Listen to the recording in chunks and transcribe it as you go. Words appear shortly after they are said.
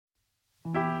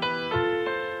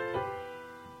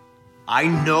I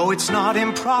know it's not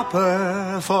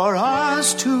improper for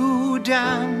us to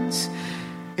dance.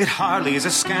 It hardly is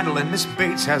a scandal, and Miss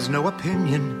Bates has no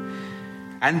opinion.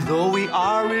 And though we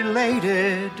are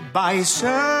related by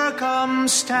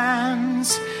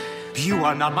circumstance, you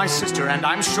are not my sister, and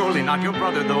I'm surely not your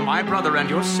brother, though my brother and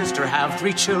your sister have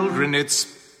 3 children. It's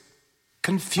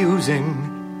confusing.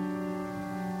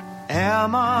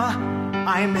 Emma,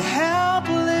 I'm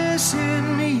helpless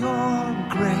in your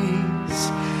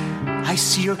grace. I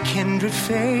see your kindred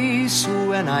face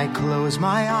when I close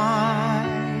my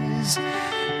eyes.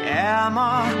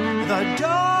 Emma, the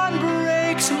dawn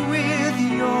breaks with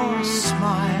your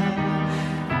smile,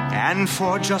 and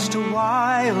for just a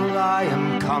while I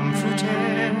am comforted.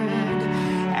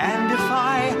 And if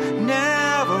I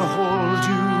never hold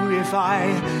you, if I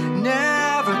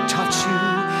never touch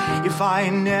you, if I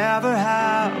never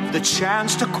have the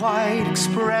chance to quite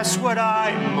express what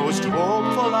I'm most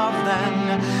hopeful of,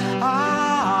 then I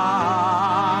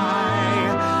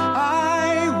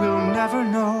will never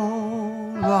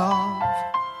know love.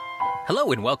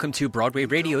 Hello and welcome to Broadway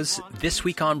Radio's This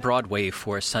Week on Broadway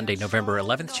for Sunday, November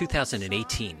 11th,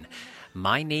 2018.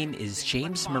 My name is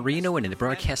James Marino, and in the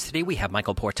broadcast today we have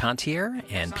Michael Portantiere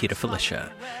and Peter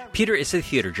Felicia. Peter is a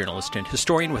theater journalist and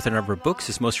historian with a number of books.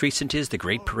 His most recent is The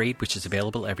Great Parade, which is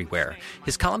available everywhere.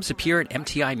 His columns appear at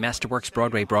MTI, Masterworks,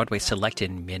 Broadway, Broadway Select,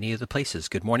 and many other places.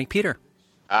 Good morning, Peter.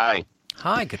 Hi.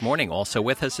 Hi, good morning. Also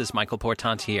with us is Michael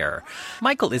Portantiere.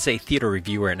 Michael is a theater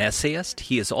reviewer and essayist.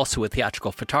 He is also a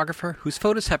theatrical photographer whose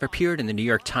photos have appeared in the New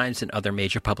York Times and other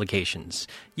major publications.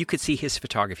 You could see his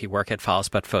photography work at File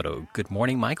Spot Photo. Good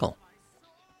morning, Michael.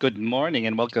 Good morning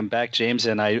and welcome back, James.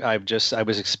 And I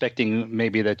was expecting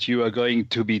maybe that you are going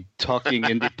to be talking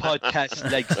in the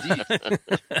podcast like this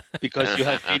because you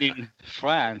have been in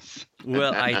France.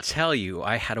 Well, I tell you,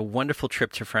 I had a wonderful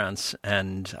trip to France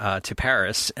and to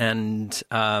Paris, and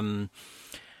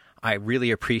I really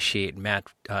appreciate Matt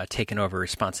taking over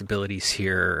responsibilities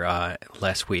here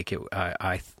last week.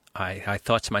 I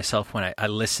thought to myself when I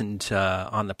listened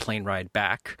on the plane ride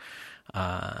back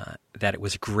that it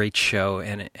was a great show,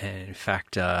 and in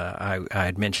fact, I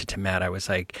had mentioned to Matt, I was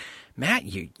like, Matt,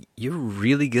 you're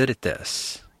really good at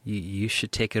this. You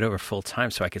should take it over full time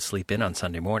so I could sleep in on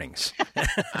Sunday mornings.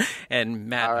 And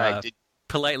Matt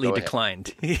politely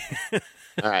declined.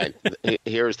 All right.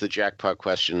 Here's the jackpot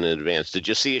question in advance. Did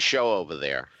you see a show over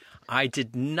there? I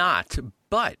did not,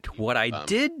 but what I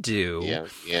did do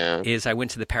is I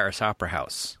went to the Paris Opera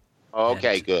House.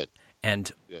 Okay, good.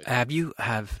 And have you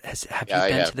been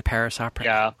to the Paris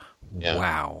Opera? Yeah.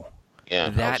 Wow. Yeah.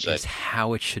 That is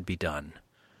how it should be done.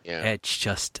 Yeah. It's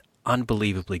just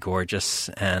unbelievably gorgeous,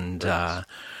 and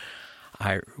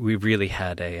we really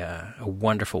had a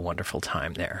wonderful, wonderful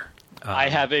time there. I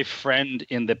have a friend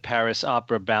in the Paris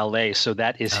Opera Ballet, so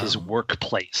that is his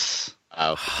workplace.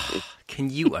 Oh. Can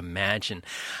you imagine?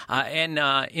 And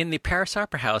in the Paris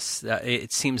Opera House,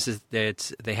 it seems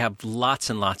that they have lots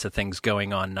and lots of things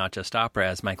going on, not just opera,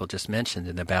 as Michael just mentioned,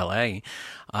 in the ballet.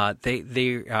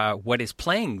 What is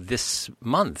playing this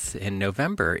month in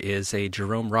November is a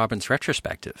Jerome Robbins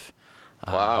retrospective.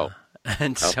 Wow.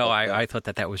 And so I thought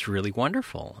that was really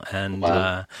wonderful. And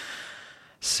wow.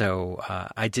 So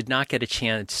I did not get a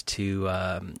chance to.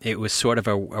 It was sort of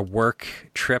a work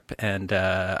trip, and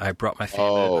I brought my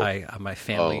family. My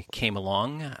family came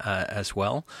along as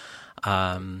well,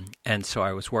 and so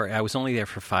I was only there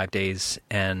for 5 days,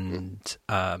 and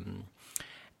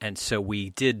so we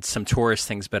did some tourist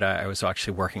things, but I was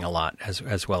actually working a lot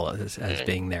as well as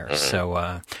being there.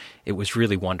 So it was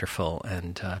really wonderful,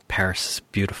 and Paris,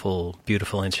 beautiful,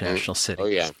 beautiful international city.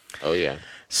 Oh yeah.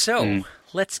 So.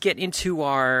 Let's get into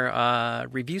our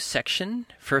review section.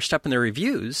 First up in the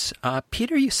reviews,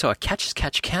 Peter, you saw Catch as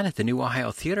Catch Can at the New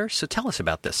Ohio Theater, so tell us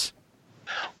about this.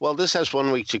 Well, this has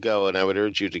 1 week to go, and I would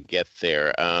urge you to get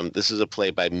there. This is a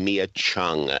play by Mia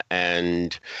Chung,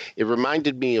 and it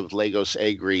reminded me of Lagos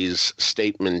Agri's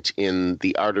statement in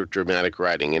The Art of Dramatic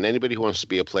Writing, and anybody who wants to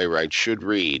be a playwright should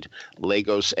read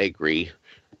Lagos Agri,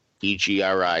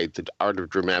 E-G-R-I, The Art of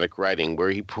Dramatic Writing,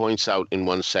 where he points out in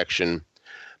one section,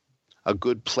 a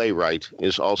good playwright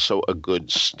is also a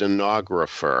good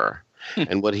stenographer.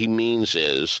 And what he means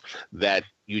is that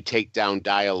you take down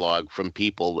dialogue from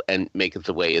people and make it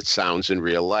the way it sounds in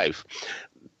real life.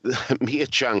 Mia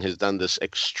Chung has done this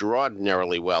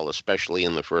extraordinarily well, especially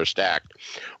in the first act,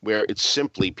 where it's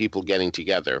simply people getting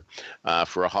together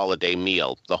for a holiday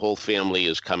meal. The whole family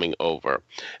is coming over.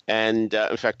 And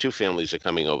in fact, two families are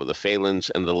coming over, the Phalins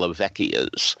and the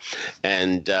Lavecchias.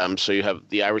 And so you have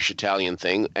the Irish-Italian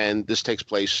thing, and this takes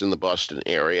place in the Boston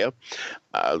area.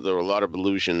 There are a lot of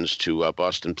allusions to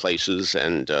Boston places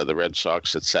and the Red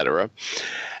Sox, etc.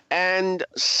 And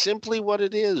simply what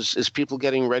it is people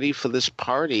getting ready for this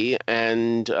party,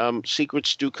 and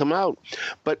secrets do come out.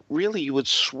 But really, you would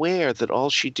swear that all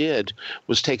she did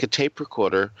was take a tape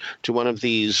recorder to one of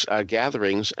these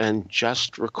gatherings and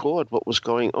just record what was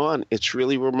going on. It's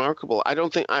really remarkable. I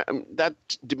don't think that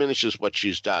diminishes what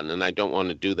she's done, and I don't want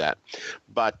to do that.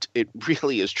 But it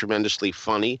really is tremendously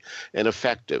funny and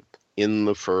effective in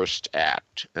the first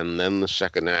act. And then the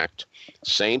second act,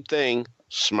 same thing,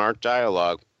 smart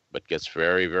dialogue, but gets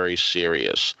very, very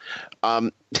serious.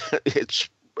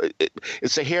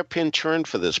 It's a hairpin turn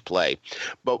for this play.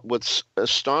 But what's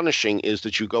astonishing is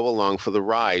that you go along for the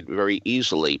ride very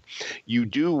easily. You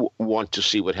do want to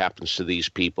see what happens to these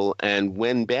people, and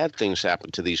when bad things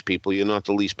happen to these people, you're not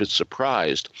the least bit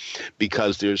surprised,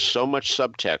 because there's so much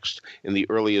subtext in the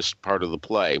earliest part of the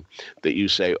play that you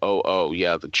say, oh,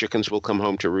 yeah, the chickens will come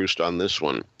home to roost on this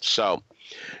one. So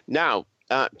now,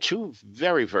 two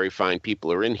very, very fine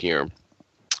people are in here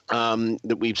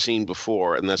that we've seen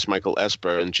before, and that's Michael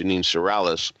Esper and Janine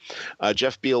Sorales.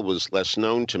 Jeff Beal was less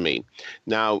known to me.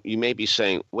 Now, you may be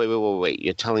saying, wait,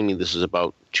 you're telling me this is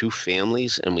about two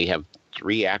families and we have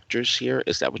three actors here?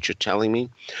 Is that what you're telling me?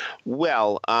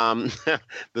 Well,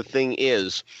 the thing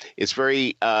is, it's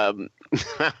very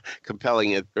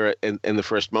compelling in the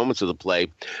first moments of the play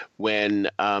when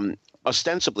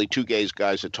ostensibly two gay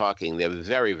guys are talking. They're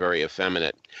very, very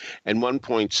effeminate. And one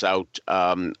points out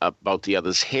about the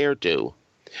other's hairdo.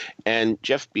 And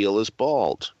Jeff Beal is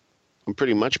bald, and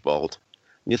pretty much bald.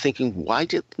 And you're thinking, why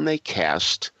didn't they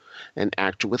cast an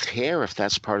actor with hair if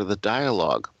that's part of the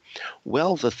dialogue?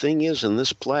 Well, the thing is, in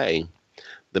this play,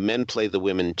 the men play the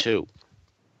women too.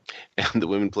 And the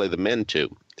women play the men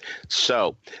too.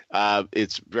 So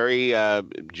it's very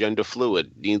gender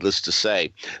fluid, needless to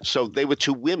say. So they were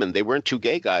two women. They weren't two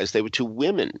gay guys. They were two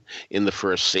women in the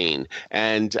first scene.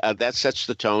 And that sets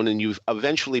the tone, and you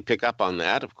eventually pick up on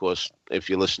that. Of course, if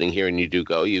you're listening here and you do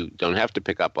go, you don't have to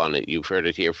pick up on it. You've heard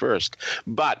it here first.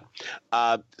 But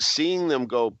seeing them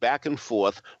go back and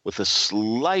forth with the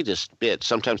slightest bit,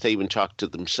 sometimes they even talk to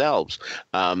themselves,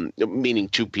 meaning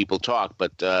two people talk,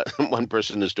 but one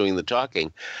person is doing the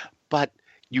talking. But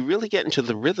you really get into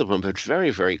the rhythm of it very,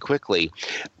 very quickly.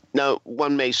 Now,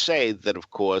 one may say that,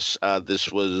 of course, this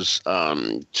was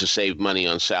to save money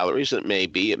on salaries. It may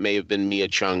be. It may have been Mia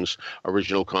Chung's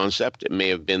original concept. It may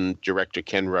have been director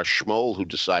Ken Rush Schmoll who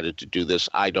decided to do this.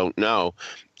 I don't know.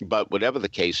 But whatever the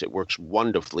case, it works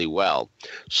wonderfully well.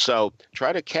 So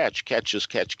try to catch as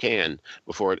catch can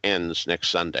before it ends next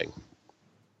Sunday.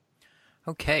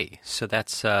 Okay, so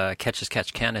that's Catch as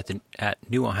Catch Can at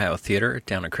New Ohio Theater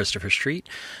down on Christopher Street,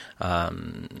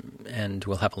 and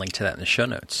we'll have a link to that in the show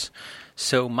notes.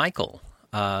 So, Michael,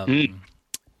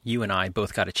 you and I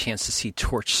both got a chance to see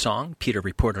Torch Song. Peter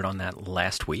reported on that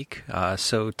last week.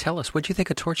 So tell us, what do you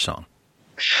think of Torch Song?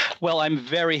 Well, I'm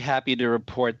very happy to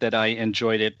report that I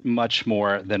enjoyed it much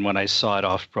more than when I saw it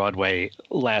off Broadway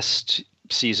last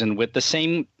season with the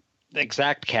same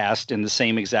exact cast in the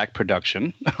same exact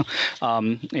production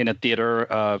in a theater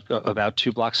about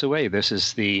 2 blocks away. This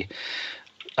is the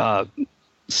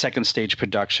second stage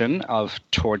production of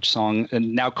Torch Song,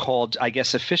 now called, I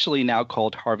guess officially now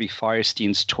called Harvey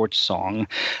Fierstein's Torch Song,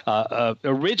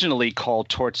 originally called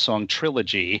Torch Song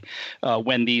Trilogy,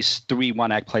 when these 3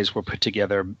 one-act plays were put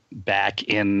together back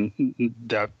in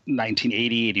the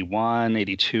 1980, 81,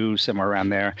 82, somewhere around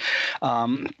there.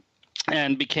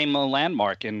 And became a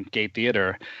landmark in gay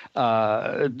theater.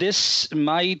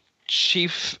 My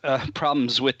chief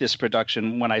problems with this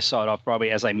production when I saw it off Broadway,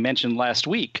 as I mentioned last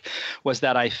week, was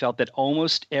that I felt that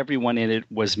almost everyone in it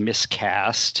was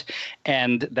miscast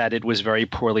and that it was very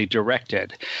poorly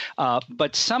directed.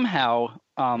 But somehow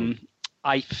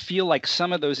I feel like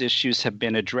some of those issues have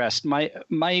been addressed. My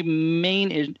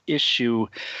main issue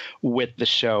with the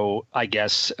show, I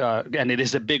guess, and it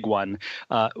is a big one,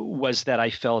 was that I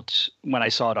felt when I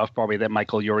saw it off Broadway that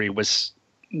Michael Urie was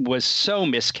so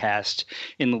miscast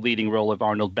in the leading role of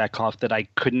Arnold Beckhoff that I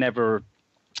could never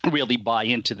really buy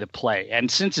into the play. And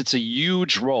since it's a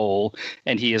huge role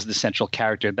and he is the central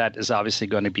character, that is obviously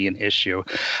going to be an issue.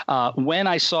 When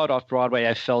I saw it off Broadway,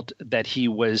 I felt that he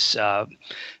was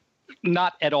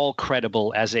not at all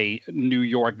credible as a New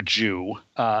York Jew,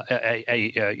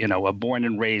 a born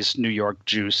and raised New York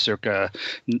Jew circa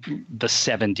the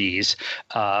 70s.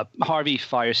 Harvey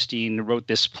Fierstein wrote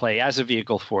this play as a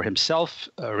vehicle for himself,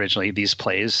 originally, these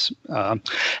plays.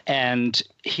 And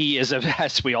he is,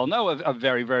 as we all know, a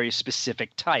very, very specific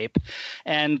type.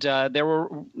 And there were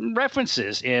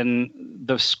references in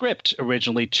the script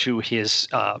originally to his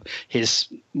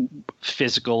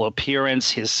physical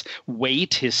appearance, his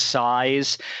weight, his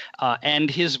size, and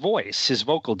his voice, his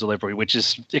vocal delivery, which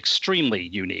is extremely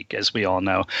unique, as we all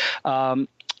know.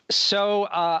 So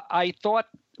I thought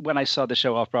when I saw the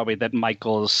show off Broadway that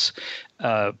Michael's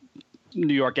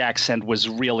New York accent was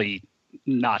really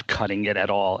not cutting it at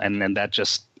all, and then that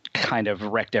just kind of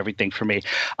wrecked everything for me.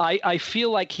 I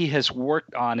feel like he has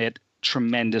worked on it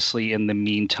tremendously in the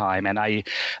meantime, and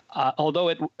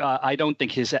although I don't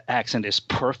think his accent is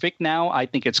perfect now, I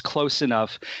think it's close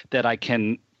enough that I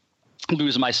can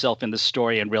lose myself in the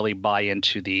story and really buy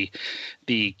into the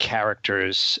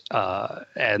characters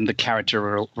and the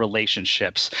character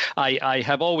relationships. I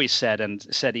have always said, and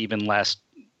said even last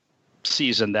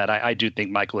season, that I do think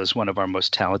Michael is one of our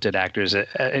most talented actors.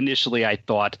 Initially, I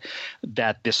thought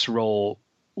that this role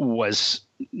was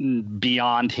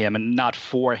beyond him and not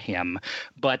for him.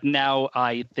 But now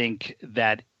I think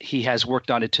that he has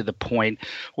worked on it to the point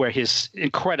where his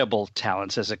incredible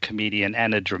talents as a comedian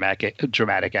and a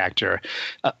dramatic actor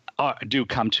do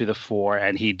come to the fore,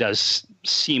 and he does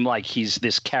seem like he's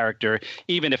this character,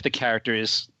 even if the character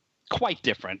is quite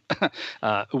different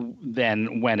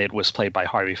than when it was played by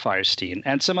Harvey Fierstein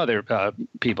and some other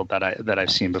people that I've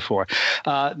seen before.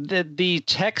 The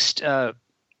text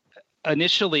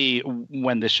initially,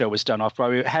 when the show was done off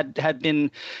Broadway, had been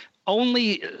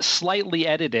only slightly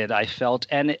edited, I felt,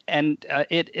 and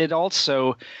it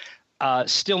also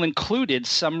still included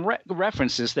some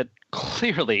references that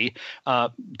clearly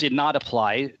did not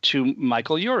apply to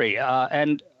Michael Urie,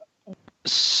 and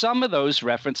some of those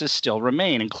references still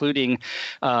remain, including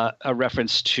a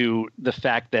reference to the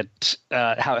fact that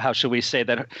how should we say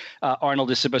that Arnold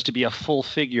is supposed to be a full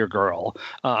figure girl.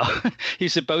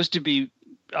 He's supposed to be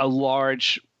a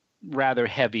large, rather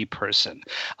heavy person.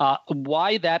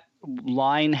 Why that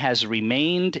line has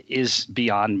remained is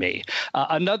beyond me.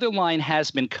 Another line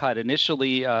has been cut.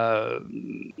 Initially,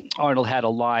 Arnold had a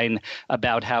line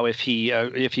about how if he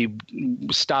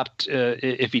stopped,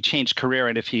 if he changed career,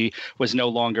 and if he was no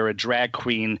longer a drag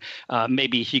queen,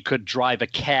 maybe he could drive a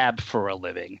cab for a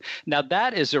living. Now,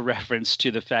 that is a reference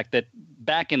to the fact that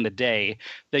back in the day,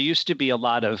 there used to be a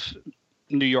lot of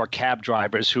New York cab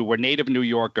drivers who were native New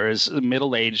Yorkers,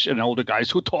 middle-aged and older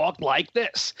guys who talked like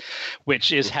this,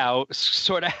 which is how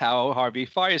Harvey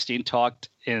Fierstein talked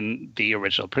in the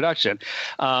original production.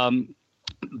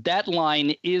 That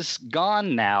line is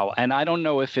gone now, and I don't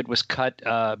know if it was cut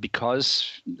because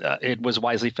it was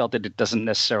wisely felt that it doesn't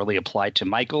necessarily apply to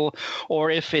Michael, or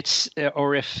if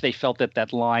they felt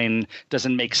that line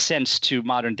doesn't make sense to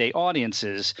modern day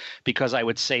audiences, because I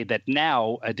would say that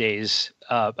nowadays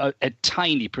a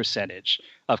tiny percentage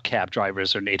of cab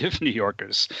drivers are native New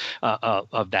Yorkers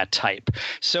of that type.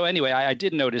 So anyway, I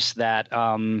did notice that,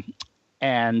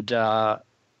 and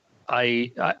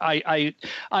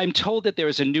I'm told that there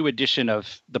is a new edition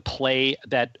of the play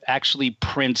that actually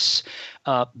prints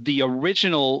the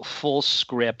original full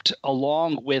script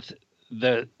along with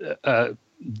the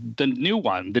new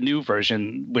one, the new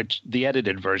version, which the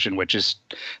edited version, which is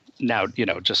now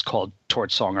just called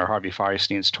Torch Song, or Harvey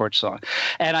Fierstein's Torch Song.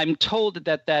 And I'm told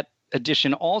that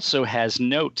edition also has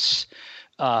notes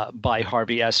by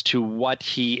Harvey as to what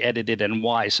he edited and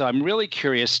why. So I'm really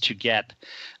curious to get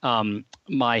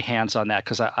my hands on that,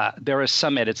 because there are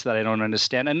some edits that I don't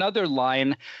understand. Another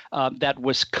line that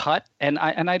was cut, and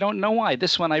I don't know why.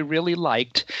 This one I really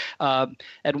liked.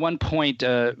 At one point,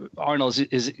 Arnold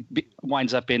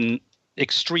winds up in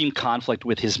extreme conflict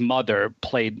with his mother,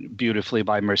 played beautifully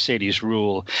by Mercedes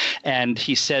Ruehl, and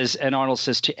he says, and Arnold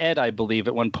says to Ed, I believe,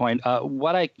 at one point,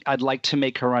 what I'd like to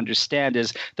make her understand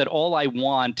is that all I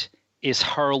want is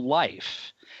her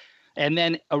life. And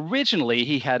then originally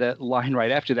he had a line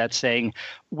right after that saying,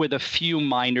 with a few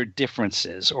minor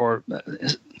differences, or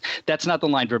that's not the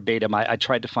line verbatim. I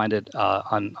tried to find it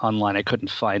online. I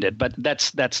couldn't find it, but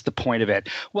that's the point of it.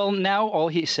 Well, now all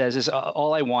he says is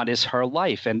all I want is her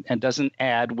life, and doesn't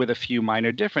add with a few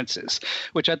minor differences,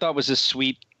 which I thought was a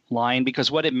sweet line,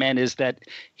 because what it meant is that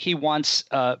he wants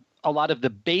a lot of the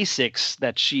basics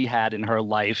that she had in her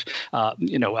life,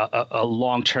 a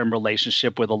long-term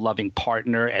relationship with a loving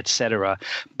partner, etc.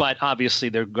 But obviously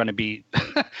there are going to be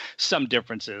some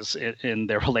differences in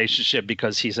their relationship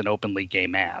because he's an openly gay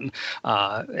man,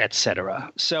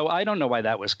 etc. So I don't know why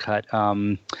that was cut.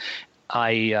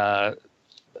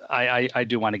 I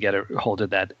do want to get a hold of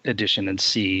that edition and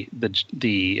see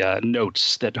the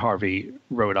notes that Harvey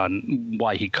wrote on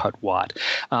why he cut what.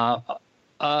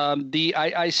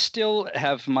 I still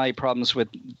have my problems with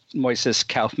Moises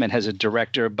Kaufman as a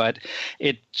director, but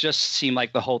it just seemed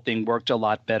like the whole thing worked a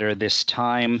lot better this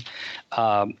time.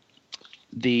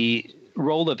 The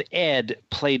role of Ed,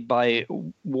 played by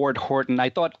Ward Horton, I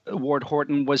thought Ward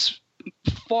Horton was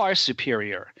far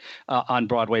superior on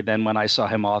Broadway than when I saw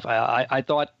him off. I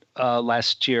thought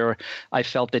last year I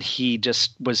felt that he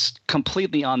just was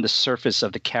completely on the surface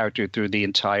of the character through the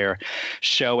entire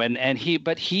show,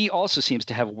 but he also seems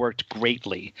to have worked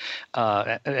greatly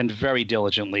and very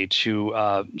diligently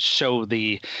to show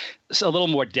a little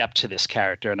more depth to this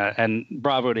character, and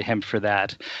bravo to him for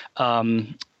that.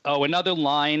 Another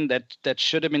line that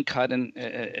should have been cut and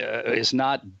is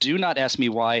not. Do not ask me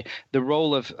why. The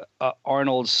role of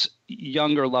Arnold's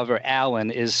younger lover,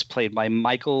 Alan, is played by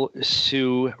Michael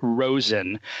Sue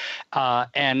Rosen,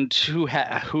 and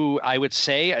who I would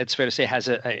say, it's fair to say, has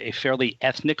a fairly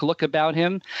ethnic look about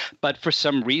him. But for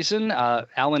some reason,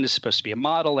 Alan is supposed to be a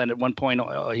model, and at one point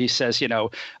he says,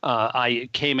 I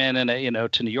came in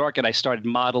and to New York and I started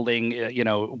modeling,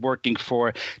 working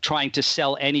for trying to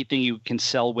sell anything you can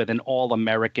sell with an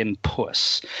all-American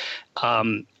puss.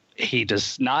 He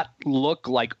does not look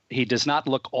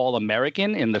all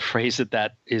American in the phrase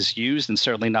that is used, and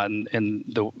certainly not in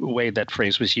the way that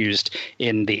phrase was used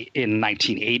in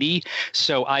 1980.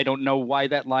 So I don't know why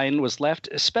that line was left,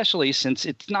 especially since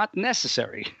it's not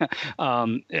necessary,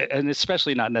 and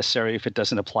especially not necessary if it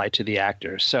doesn't apply to the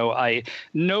actor. So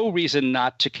no reason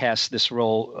not to cast this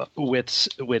role with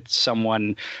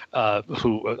someone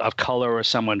who of color or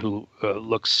someone who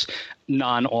looks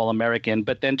non-all-American,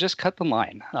 but then just cut the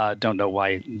line. Don't know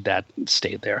why that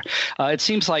stayed there. It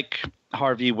seems like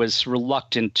Harvey was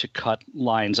reluctant to cut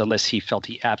lines unless he felt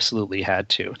he absolutely had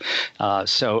to.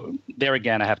 So there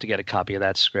again, I have to get a copy of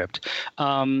that script.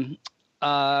 That's,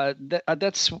 I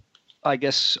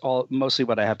guess, mostly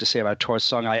what I have to say about Tor's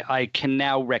song. I can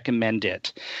now recommend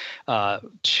it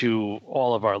to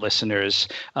all of our listeners.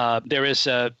 There's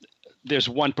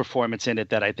one performance in it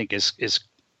that I think is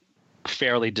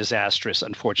fairly disastrous,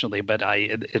 unfortunately, but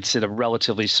it's in a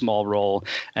relatively small role,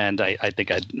 and I think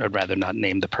I'd rather not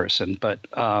name the person. But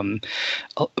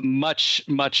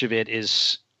much of it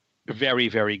is very,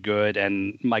 very good,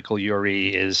 and Michael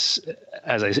Urie is,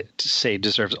 as I say,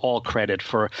 deserves all credit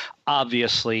for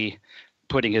obviously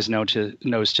putting his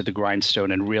nose to the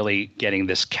grindstone and really getting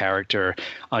this character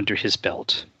under his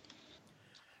belt.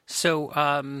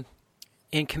 So,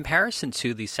 in comparison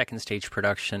to the second stage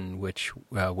production, which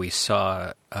we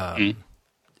saw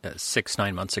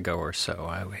 6-9 months ago or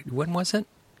so, when was it?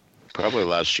 Probably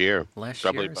last year.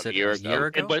 Probably about a year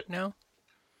ago now?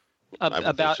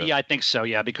 About so. Yeah, I think so.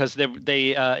 Yeah, because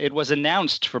they it was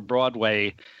announced for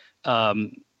Broadway far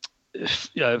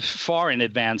in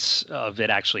advance of it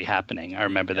actually happening. I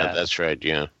remember that. That's right.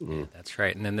 Yeah, that's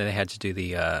right. And then they had to do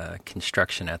the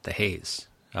construction at the Hayes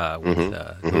with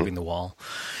moving the wall.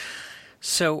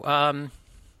 So I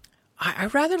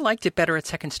rather liked it better at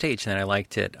second stage than I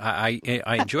liked it. I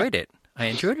enjoyed it. I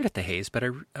enjoyed it at the Hayes, but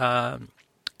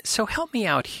so help me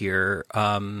out here.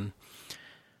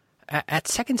 At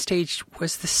second stage,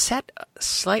 was the set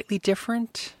slightly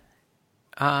different?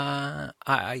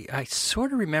 I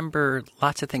sort of remember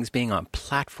lots of things being on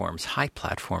platforms, high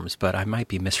platforms, but I might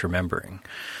be misremembering.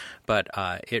 But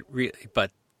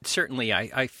certainly,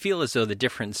 I feel as though the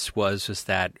difference was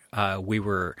that we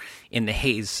were in the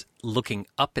Hayes looking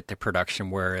up at the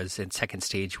production, whereas in second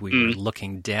stage we were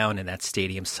looking down in that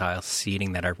stadium-style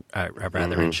seating that I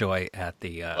rather enjoy at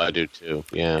the. I do too.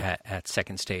 Yeah. At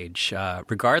second stage,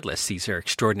 regardless, these are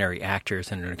extraordinary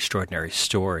actors and an extraordinary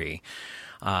story.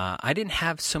 I didn't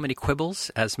have so many quibbles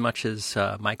as much as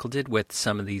Michael did with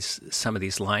some of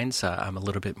these lines. I'm a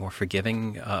little bit more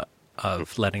forgiving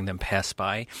of letting them pass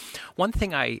by. One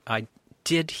thing I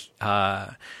did,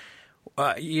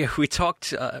 we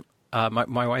talked.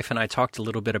 My wife and I talked a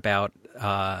little bit about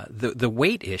the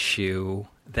weight issue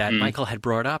that Michael had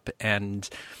brought up, and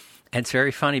it's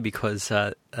very funny because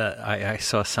I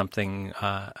saw something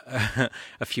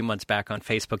a few months back on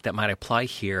Facebook that might apply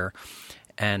here.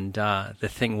 And the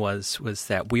thing was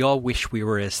that we all wish we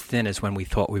were as thin as when we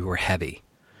thought we were heavy.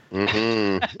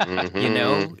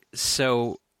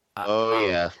 So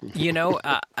And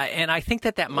I think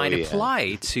that might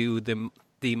apply to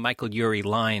the Michael Urie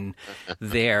line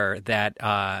there.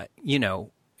 That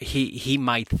he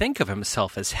might think of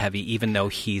himself as heavy, even though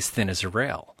he's thin as a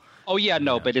rail. Oh yeah,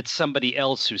 no, but it's somebody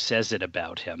else who says it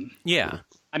about him. Yeah,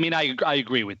 I mean, I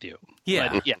agree with you.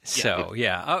 Yeah. But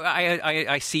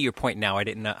I see your point now.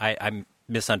 I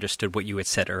misunderstood what you had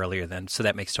said earlier then, so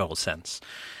that makes total sense.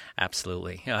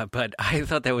 Absolutely. But I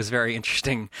thought that was very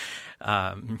interesting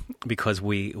because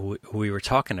we were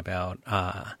talking about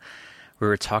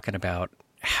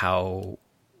how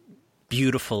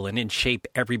beautiful and in shape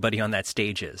everybody on that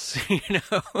stage is,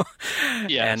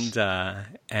 Yes.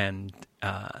 And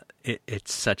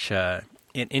it's such an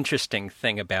interesting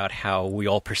thing about how we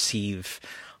all perceive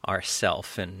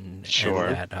ourself and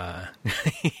that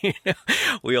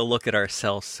we all look at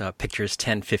ourselves pictures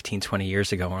 10, 15, 20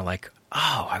 years ago and we're like,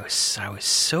 oh, I was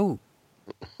so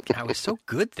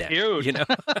good then. Cute.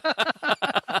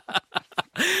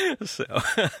 So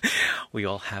we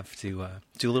all have to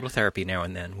do a little therapy now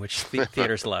and then, which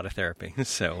theater's a lot of therapy.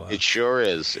 So it sure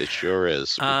is.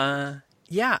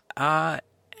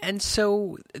 And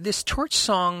so this Torch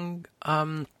song,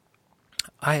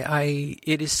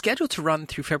 it is scheduled to run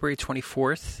through February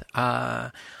 24th.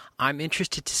 I'm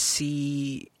interested to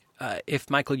see if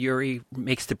Michael Urie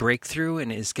makes the breakthrough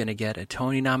and is going to get a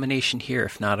Tony nomination here,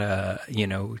 if not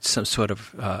some sort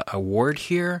of award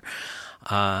here.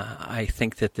 I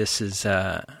think that this is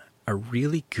a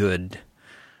really good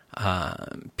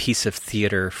piece of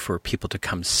theater for people to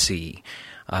come see.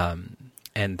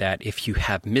 And that if you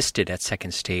have missed it at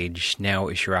second stage, now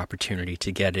is your opportunity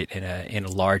to get it in a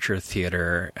larger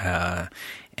theater,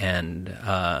 and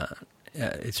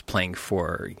it's playing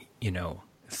for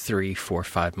 3, 4,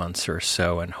 5 months or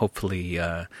so, and hopefully,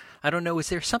 I don't know, is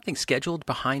there something scheduled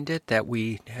behind it that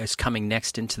is coming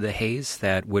next into the haze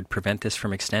that would prevent this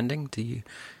from extending? Do you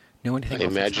know anything? I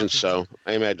imagine so.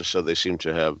 They seem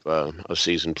to have a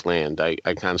season planned. I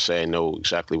can't say I know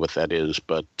exactly what that is,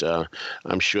 but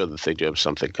I'm sure that they do have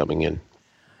something coming in.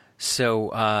 So,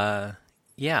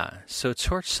 so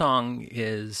Torch Song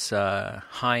is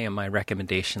high on my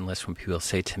recommendation list when people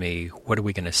say to me, what are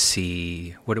we going to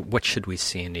see? What should we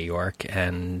see in New York?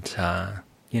 And,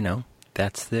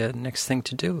 that's the next thing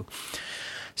to do.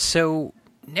 So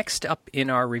next up in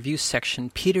our review section,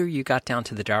 Peter, you got down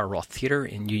to the Darrell Roth Theater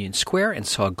in Union Square and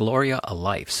saw Gloria, A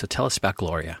Life. So tell us about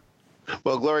Gloria.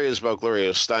 Well, Gloria is about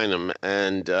Gloria Steinem,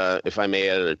 and if I may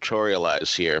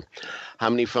editorialize here, how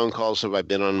many phone calls have I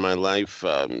been on in my life?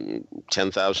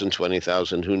 10,000,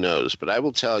 20,000, who knows? But I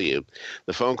will tell you,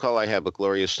 the phone call I had with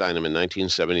Gloria Steinem in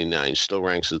 1979 still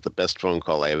ranks as the best phone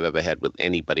call I have ever had with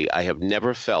anybody. I have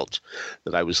never felt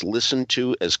that I was listened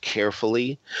to as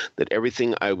carefully, that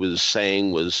everything I was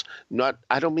saying was not,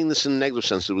 I don't mean this in a negative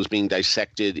sense, it was being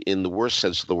dissected in the worst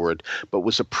sense of the word, but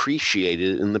was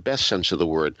appreciated in the best sense of the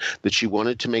word, that she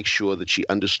wanted to make sure that she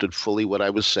understood fully what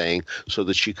I was saying so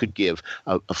that she could give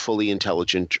a fully intelligent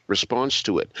response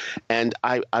to it. And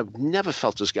I've never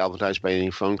felt as galvanized by any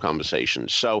phone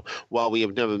conversations. So while we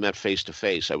have never met face to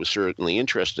face, I was certainly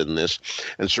interested in this,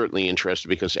 and certainly interested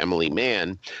because Emily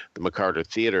Mann, the McCarter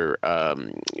Theater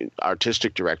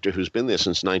artistic director who's been there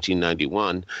since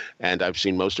 1991, and I've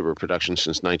seen most of her productions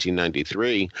since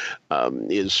 1993,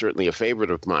 is certainly a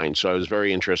favorite of mine. So I was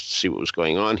very interested to see what was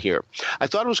going on here. I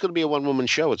thought it was going to be a one-woman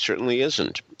show. It certainly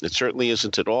isn't. It certainly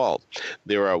isn't at all.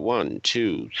 There are 1,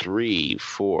 2, 3,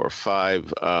 4,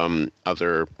 5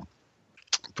 other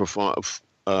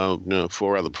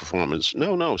 4 other performers.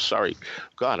 No, sorry.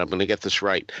 God, I'm going to get this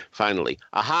right. Finally,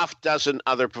 a half dozen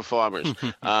other performers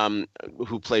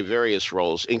who play various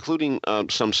roles, including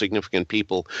some significant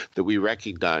people that we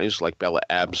recognize, like Bella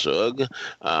Abzug,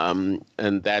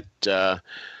 and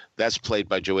that's played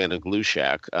by Joanna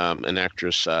Glushak, an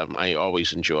actress I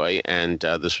always enjoy, and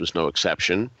this was no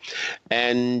exception.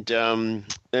 And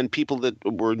people that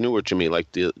were newer to me,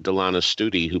 like Delana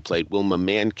Studi, who played Wilma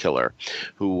Mankiller,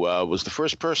 who was the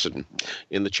first person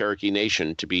in the Cherokee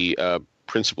Nation to be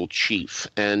principal chief.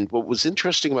 And what was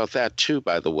interesting about that, too,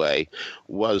 by the way,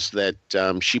 was that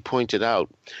she pointed out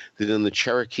that in the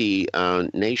Cherokee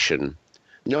Nation,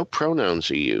 no pronouns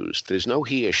are used. There's no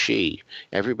he or she.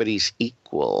 Everybody's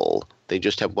equal. They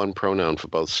just have one pronoun for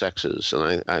both sexes,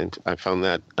 and I found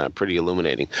that pretty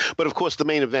illuminating. But, of course, the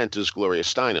main event is Gloria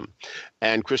Steinem,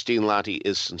 and Christine Lahti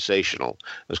is sensational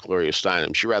as Gloria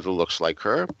Steinem. She rather looks like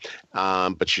her,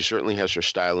 but she certainly has her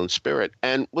style and spirit.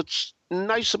 And what's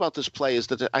nice about this play is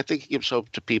that I think it gives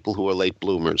hope to people who are late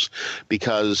bloomers,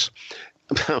 because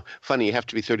Funny, you have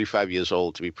to be 35 years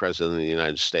old to be president of the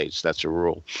United States. That's a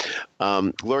rule.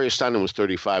 Gloria Steinem was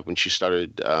 35 when she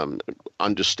started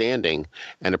understanding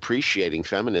and appreciating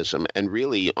feminism and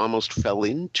really almost fell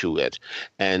into it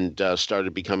and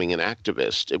started becoming an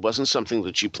activist. It wasn't something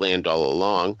that she planned all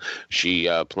along. She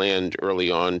planned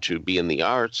early on to be in the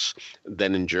arts,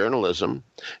 then in journalism,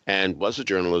 and was a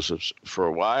journalist for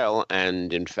a while.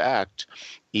 And in fact,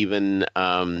 even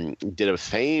did a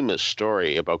famous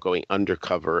story about going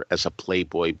undercover as a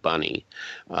Playboy bunny,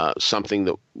 something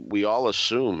that we all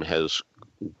assume has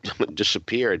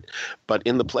disappeared. But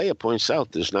in the play, it points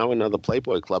out there's now another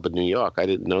Playboy club in New York. I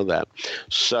didn't know that.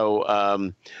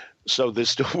 So there's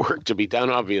still work to be done,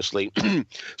 obviously.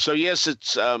 So yes,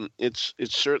 it's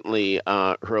certainly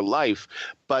her life,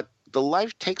 but the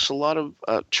life takes a lot of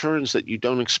turns that you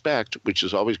don't expect, which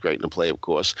is always great in a play, of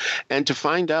course. And to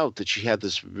find out that she had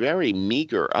this very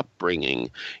meager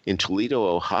upbringing in Toledo,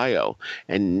 Ohio,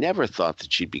 and never thought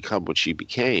that she'd become what she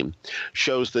became,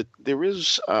 shows that there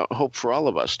is hope for all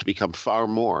of us to become far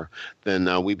more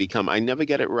than we become. I never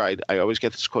get it right. I always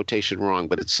get this quotation wrong,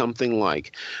 but it's something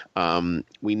like,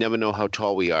 we never know how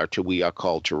tall we are till we are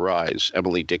called to rise.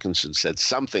 Emily Dickinson said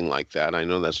something like that. I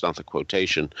know that's not the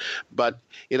quotation, but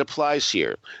it applies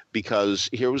here, because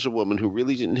here was a woman who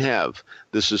really didn't have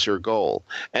this as her goal.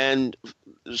 And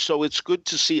so it's good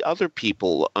to see other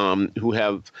people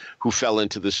who fell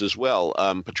into this as well.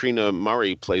 Patrina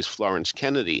Murray plays Florence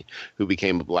Kennedy, who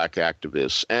became a black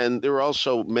activist. And there are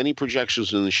also many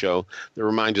projections in the show that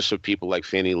remind us of people like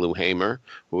Fannie Lou Hamer,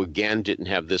 who again didn't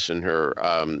have this in her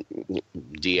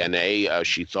DNA,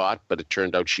 she thought, but it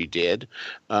turned out she did.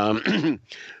 Let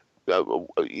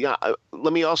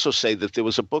me also say that there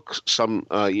was a book some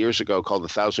years ago called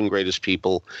The 1,000 Greatest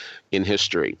People in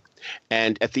History.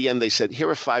 And at the end, they said, here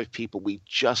are 5 people we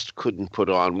just couldn't put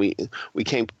on. We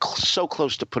came so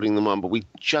close to putting them on, but we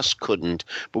just couldn't.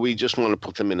 But we just want to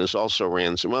put them in as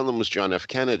also-rans. And one of them was John F.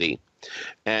 Kennedy.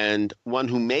 And one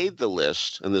who made the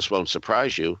list, and this won't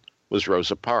surprise you, was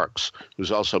Rosa Parks,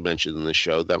 who's also mentioned in the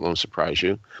show. That won't surprise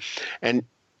you. And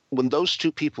when those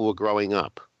two people were growing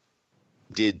up,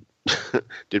 did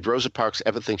Rosa Parks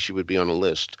ever think she would be on a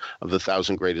list of the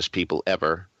 1,000 greatest people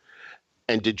ever?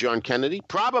 And did John Kennedy?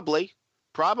 Probably,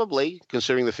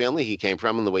 considering the family he came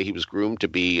from and the way he was groomed to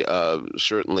be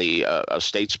certainly a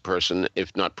statesperson,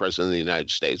 if not president of the United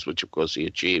States, which of course he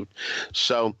achieved.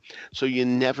 So you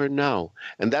never know.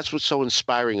 And that's what's so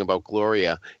inspiring about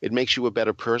Gloria. It makes you a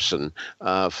better person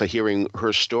for hearing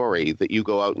her story, that you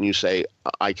go out and you say,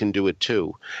 I can do it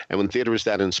too. And when theater is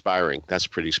that inspiring, that's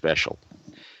pretty special.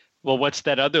 Well, what's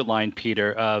that other line,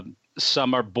 Peter?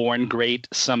 Some are born great,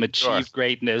 some achieve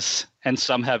greatness, and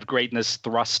some have greatness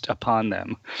thrust upon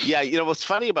them. Yeah, what's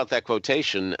funny about that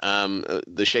quotation,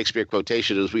 the Shakespeare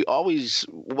quotation, is we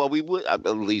would, at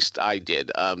least I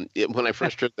did. When I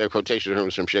first heard that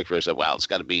quotation from Shakespeare, I said, well, it's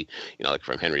got to be, like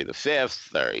from Henry V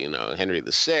or, Henry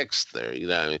VI,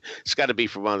 or, it's got to be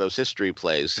from one of those history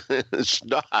plays. It's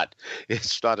not.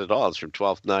 It's not at all. It's from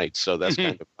Twelfth Night. So that's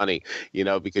kind of funny,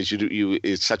 because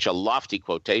it's such a lofty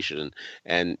quotation,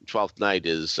 and Twelfth Night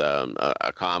is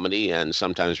a comedy and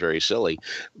sometimes very silly,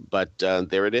 but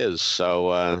there it is.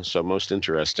 So most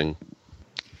interesting.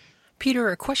 Peter,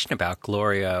 a question about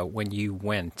Gloria when you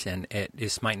went, and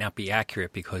this might not be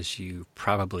accurate because you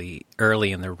probably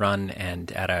early in the run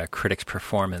and at a critic's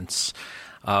performance.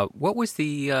 What was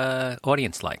the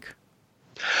audience like?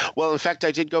 Well, in fact,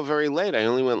 I did go very late. I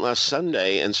only went last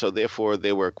Sunday, and so therefore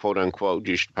they were, quote unquote,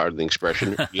 you should pardon the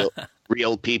expression,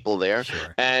 real people there.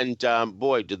 Sure. And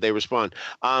boy, did they respond.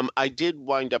 I did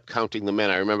wind up counting the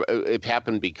men. I remember it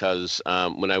happened because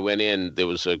when I went in, there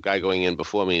was a guy going in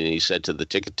before me, and he said to the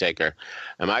ticket taker,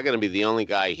 am I going to be the only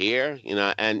guy here?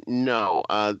 And no,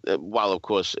 while of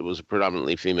course it was a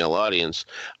predominantly female audience,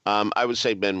 I would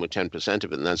say men were 10%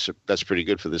 of it, and that's pretty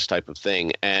good for this type of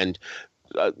thing. And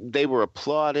they were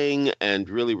applauding and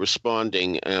really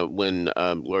responding when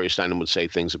Gloria Steinem would say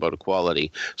things about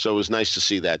equality. So it was nice to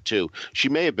see that, too. She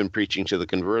may have been preaching to the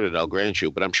converted, I'll grant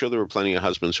you, but I'm sure there were plenty of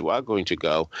husbands who are going to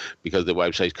go because their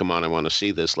wife says, come on, I want to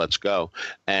see this, let's go.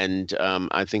 And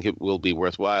I think it will be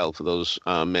worthwhile for those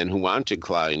men who aren't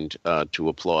inclined to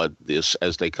applaud this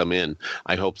as they come in.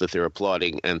 I hope that they're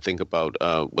applauding and think about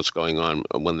what's going on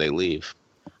when they leave.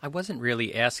 I wasn't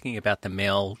really asking about the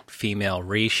male-female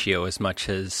ratio as much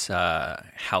as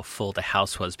how full the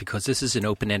house was, because this is an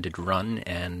open-ended run,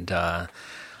 and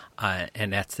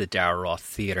that's the Dower Roth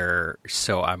Theater.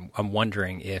 So I'm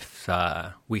wondering if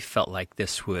we felt like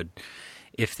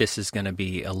if this is going to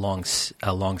be a long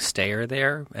stayer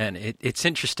there. And it's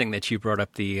interesting that you brought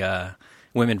up the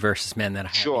Women versus Men that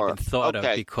I Sure. haven't even thought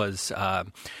Okay. of, because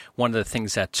one of the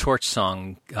things at Torch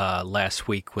Song last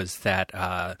week was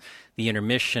that the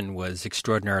intermission was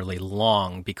extraordinarily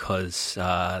long because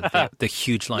the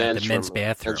huge line at the men's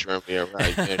bathroom. Men's room, yeah,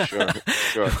 right. Yeah,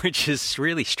 sure. Which is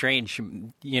really strange,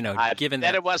 given that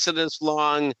that it wasn't as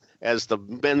long as the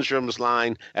men's room's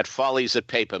line at Follies at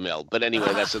Paper Mill. But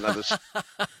anyway, that's another.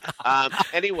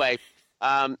 Anyway.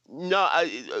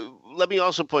 Let me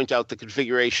also point out the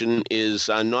configuration is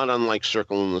not unlike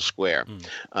Circle in the Square.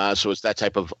 So it's that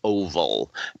type of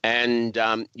oval. And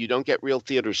you don't get real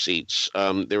theater seats.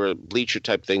 There are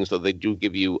bleacher-type things, though they do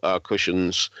give you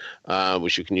cushions,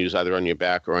 which you can use either on your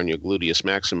back or on your gluteus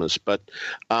maximus. But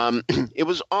it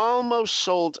was almost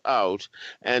sold out,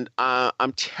 and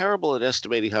I'm terrible at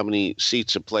estimating how many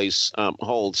seats a place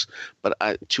holds, but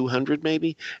 200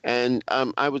 maybe? And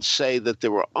I would say that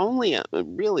there were only...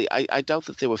 Really, I doubt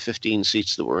that there were 15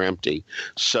 seats that were empty.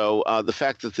 So the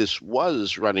fact that this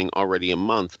was running already a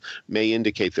month may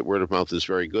indicate that word of mouth is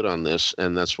very good on this,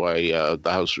 and that's why the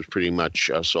house was pretty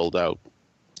much sold out.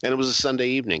 And it was a Sunday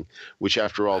evening, which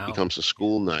after all becomes a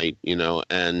school night,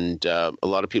 and a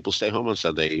lot of people stay home on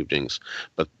Sunday evenings,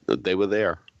 but they were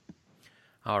there.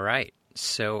 All right.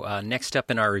 So next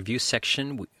up in our review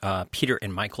section, Peter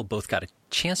and Michael both got a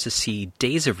chance to see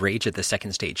Days of Rage at the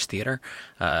Second Stage Theater,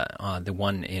 the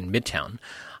one in Midtown.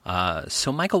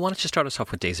 So Michael, why don't you start us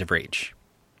off with Days of Rage?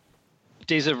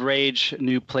 Days of Rage,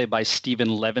 new play by Stephen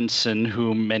Levinson,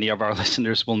 whom many of our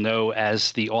listeners will know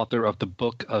as the author of the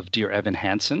book of Dear Evan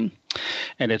Hansen.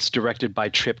 And it's directed by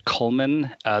Trip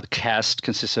Cullman. The cast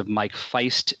consists of Mike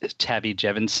Feist, Tavi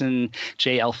Jevinson,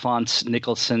 J. Alphonse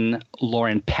Nicholson,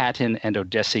 Lauren Patton, and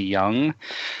Odessa Young.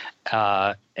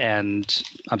 And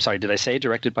I'm sorry, did I say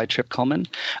directed by Trip Cullman?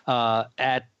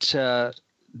 At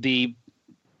the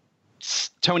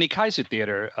Tony Kaiser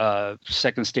Theater,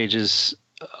 Second Stage's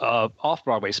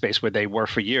off-Broadway space where they were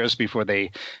for years before they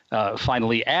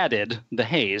finally added the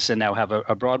Hayes and now have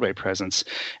a Broadway presence.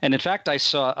 And in fact, I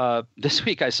saw this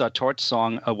week, I saw Torch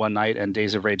Song one night and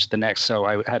Days of Rage the next, so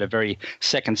I had a very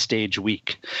Second Stage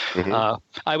week. Mm-hmm.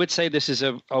 I would say this is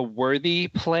a worthy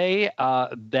play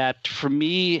that for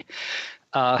me,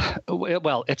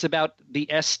 well, it's about the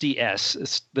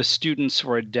SDS, the Students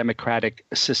for a Democratic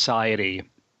Society,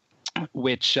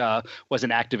 which was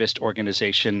an activist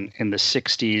organization in the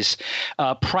 60s,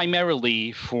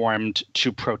 primarily formed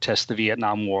to protest the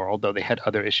Vietnam War, although they had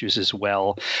other issues as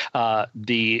well.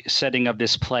 The setting of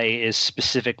this play is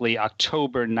specifically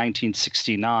October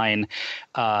 1969,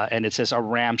 and it says a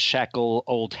ramshackle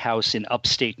old house in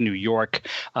upstate New York.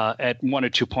 At one or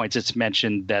two points, it's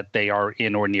mentioned that they are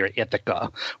in or near Ithaca,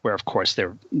 where, of course,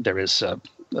 there is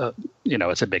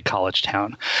it's a big college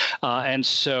town. And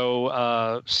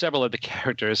so several of the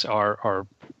characters are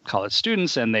college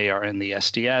students, and they are in the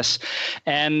SDS.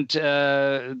 And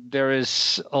there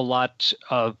is a lot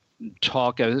of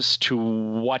talk as to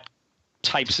what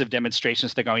types of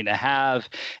demonstrations they're going to have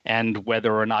and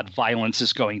whether or not violence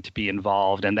is going to be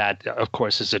involved. And that, of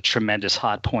course, is a tremendous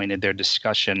hot point in their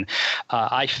discussion.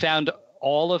 I found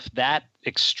all of that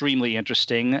extremely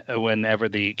interesting whenever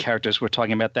the characters were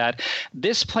talking about that.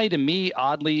 This play, to me,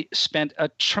 oddly spent a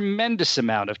tremendous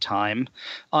amount of time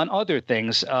on other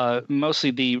things,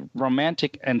 mostly the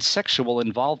romantic and sexual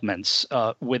involvements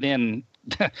within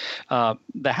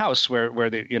the house where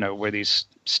these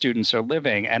students are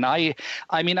living. And I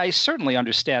mean, I certainly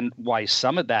understand why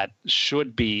some of that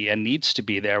should be and needs to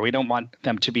be there. We don't want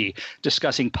them to be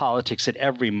discussing politics at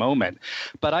every moment.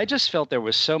 But I just felt there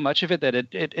was so much of it that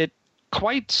it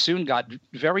quite soon got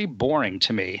very boring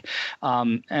to me.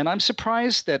 And I'm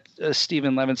surprised that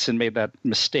Stephen Levinson made that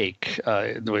mistake.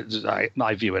 I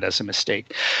view it as a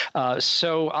mistake.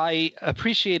 So I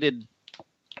appreciated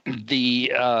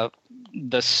the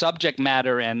subject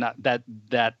matter and that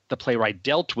the playwright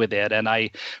dealt with it, and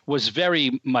I was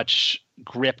very much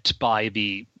gripped by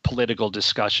the political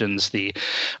discussions, the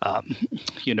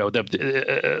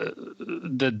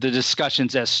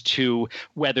discussions as to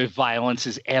whether violence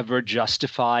is ever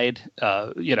justified,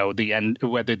 the end,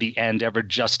 whether the end ever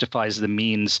justifies the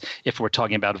means, if we're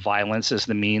talking about violence as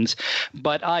the means.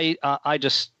 But I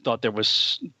just thought there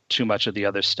was too much of the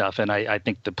other stuff, and I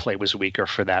think the play was weaker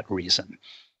for that reason.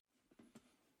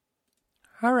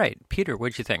 All right. Peter,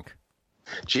 what'd you think?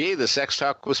 Gee, the sex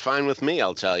talk was fine with me,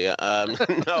 I'll tell you.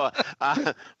 No,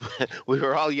 uh, we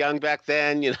were all young back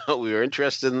then. We were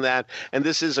interested in that. And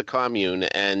this is a commune,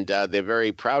 and they're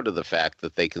very proud of the fact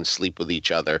that they can sleep with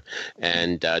each other,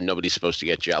 and nobody's supposed to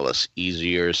get jealous.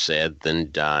 Easier said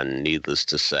than done, needless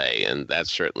to say. And that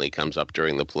certainly comes up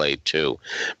during the play, too,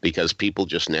 because people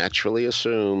just naturally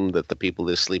assume that the people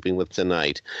they're sleeping with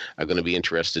tonight are going to be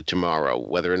interested tomorrow.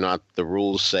 Whether or not the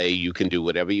rules say you can do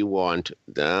whatever you want,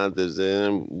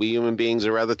 we human beings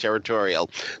are rather territorial.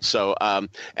 So,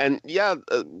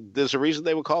 there's a reason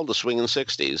they were called the swinging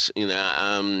 60s,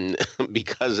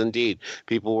 because indeed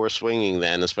people were swinging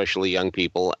then, especially young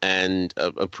people, and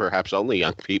perhaps only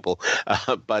young people.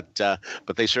 But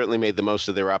they certainly made the most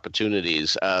of their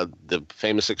opportunities. The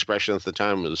famous expression at the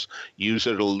time was "use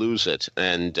it or lose it."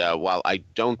 And while I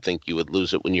don't think you would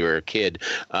lose it when you were a kid,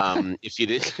 if you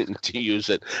didn't use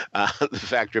it, the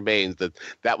fact remains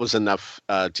that was enough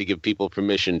to give people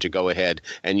permission to go ahead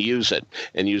and use it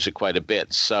quite a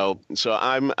bit. So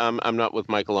I'm not with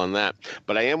Michael on that,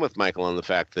 but I am with Michael on the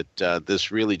fact that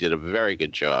this really did a very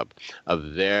good job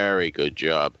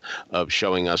of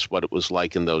showing us what it was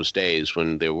like in those days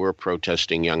when there were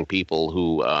protesting young people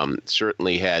who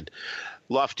certainly had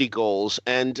lofty goals,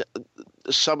 and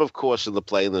some, of course, in the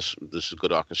play, and this is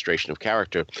good orchestration of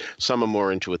character, some are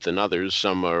more into it than others.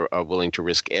 Some are willing to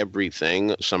risk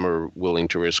everything. Some are willing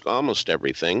to risk almost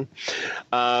everything.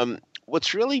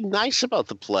 What's really nice about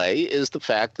the play is the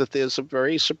fact that there's a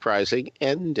very surprising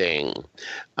ending.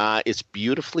 It's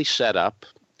beautifully set up.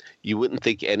 You wouldn't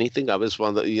think anything of it. It's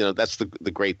one of the, that's the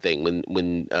great thing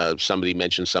when somebody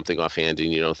mentions something offhand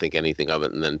and you don't think anything of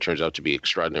it, and then it turns out to be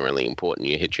extraordinarily important.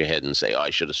 You hit your head and say, "Oh,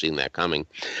 I should have seen that coming."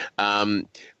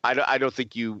 I don't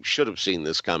think you should have seen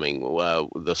this coming,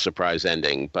 the surprise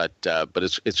ending, but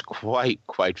it's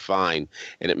quite fine,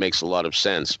 and it makes a lot of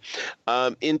sense.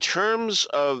 In terms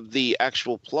of the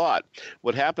actual plot,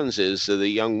 what happens is the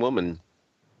young woman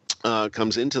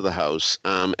comes into the house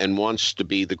and wants to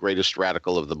be the greatest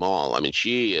radical of them all. I mean,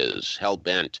 she is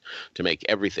hell-bent to make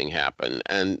everything happen.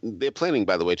 And they're planning,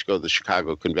 by the way, to go to the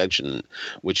Chicago Convention,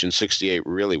 which in '68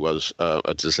 really was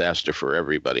a disaster for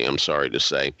everybody, I'm sorry to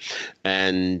say.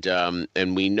 And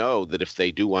we know that if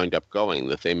they do wind up going,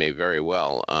 that they may very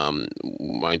well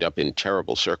wind up in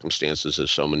terrible circumstances, as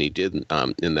so many did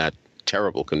in that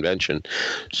terrible convention.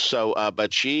 So,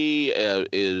 but she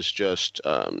is just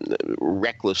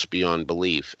reckless beyond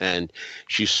belief, and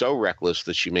she's so reckless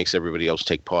that she makes everybody else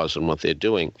take pause on what they're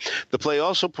doing. The play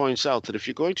also points out that if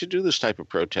you're going to do this type of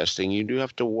protesting, you do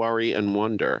have to worry and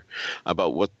wonder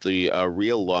about what the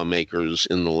real lawmakers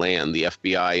in the land, the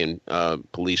FBI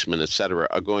and policemen, etc.,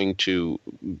 are going to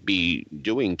be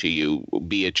doing to you,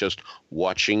 be it just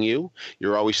watching you.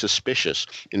 You're always suspicious.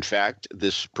 In fact,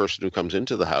 this person who comes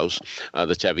into the house,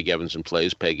 that Tabby Gevinson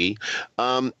plays, Peggy,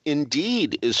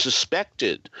 indeed is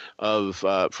suspected of,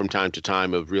 from time to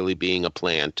time, of really being a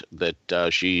plant, that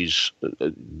she's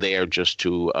there just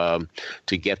to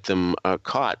get them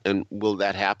caught. And will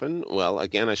that happen? Well,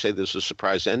 again, I say there's a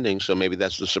surprise ending, so maybe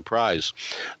that's the surprise.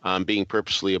 I'm being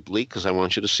purposely oblique because I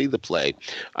want you to see the play.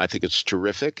 I think it's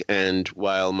terrific, and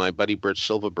while my buddy Bert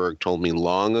Silverberg told me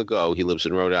long ago, he lives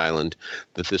in Rhode Island,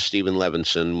 that this Stephen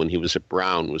Levinson, when he was at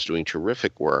Brown, was doing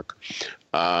terrific work,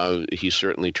 he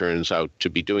certainly turns out to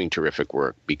be doing terrific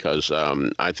work, because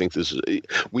I think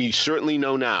we certainly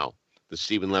know now that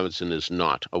Stephen Levinson is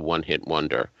not a one-hit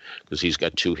wonder, because he's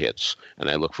got 2 hits,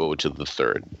 and I look forward to the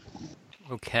 3rd.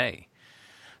 Okay.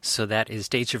 So that is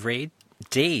Days of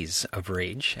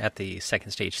Rage at the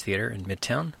Second Stage Theater in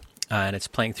Midtown, and it's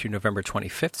playing through November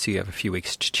 25th, so you have a few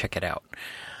weeks to check it out.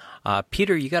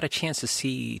 Peter, you got a chance to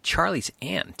see Charlie's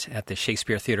Aunt at the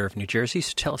Shakespeare Theater of New Jersey,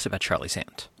 so tell us about Charlie's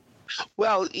Aunt.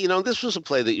 Well, this was a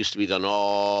play that used to be done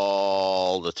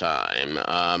all the time.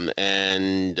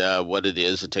 And what it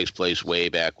is, it takes place way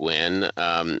back when,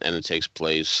 and it takes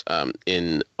place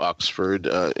in Oxford,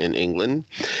 in England,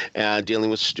 dealing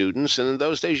with students. And in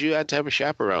those days, you had to have a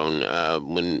chaperone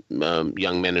when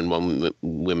young men and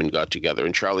women got together.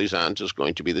 And Charlie's Aunt is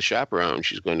going to be the chaperone.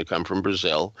 She's going to come from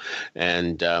Brazil,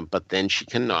 and but then she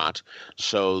cannot.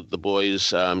 So the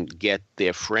boys get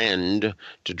their friend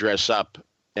to dress up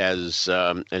as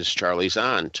Charlie's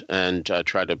aunt and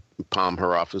try to palm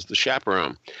her off as the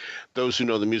chaperone. Those who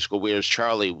know the musical Where's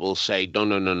Charlie will say,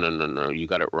 no, you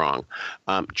got it wrong.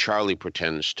 Charlie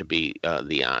pretends to be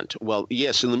the aunt. Well,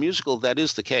 yes, in the musical that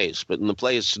is the case, but in the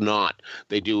play it's not.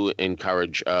 They do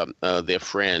encourage their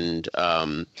friend,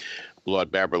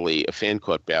 Lord Babberley,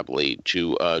 Fancourt Babberley,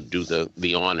 to do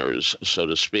the honors, so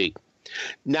to speak.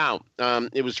 Now,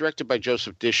 it was directed by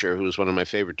Joseph Disher, who is one of my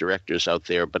favorite directors out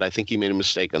there, but I think he made a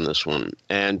mistake on this one.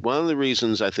 And one of the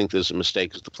reasons I think there's a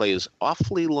mistake is the play is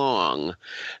awfully long,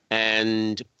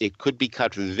 and it could be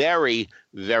cut very,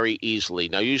 very easily.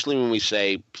 Now, usually when we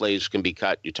say plays can be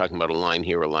cut, you're talking about a line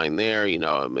here, a line there,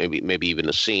 maybe even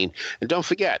a scene. And don't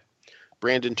forget,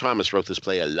 Brandon Thomas wrote this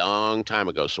play a long time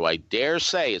ago, so I dare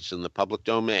say it's in the public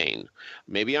domain.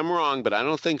 Maybe I'm wrong, but I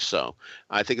don't think so.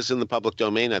 I think it's in the public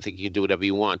domain. I think you can do whatever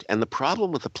you want. And the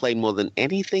problem with the play more than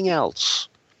anything else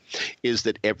is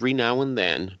that every now and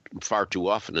then, far too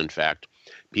often in fact,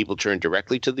 people turn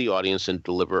directly to the audience and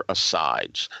deliver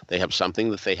asides. They have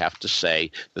something that they have to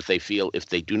say that they feel if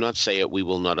they do not say it, we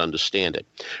will not understand it.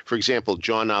 For example,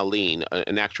 John Arlene,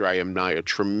 an actor I admire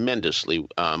tremendously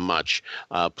much,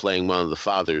 playing one of the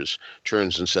fathers,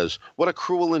 turns and says, "What a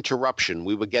cruel interruption.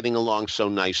 We were getting along so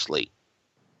nicely."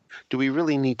 Do we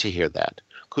really need to hear that?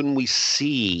 Couldn't we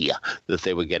see that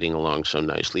they were getting along so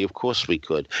nicely? Of course we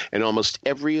could. And almost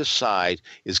every aside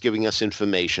is giving us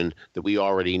information that we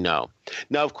already know.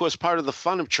 Now, of course, part of the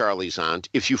fun of Charlie's Aunt,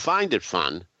 if you find it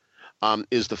fun,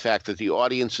 is the fact that the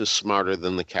audience is smarter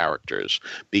than the characters,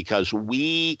 because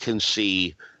we can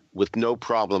see with no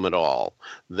problem at all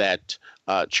that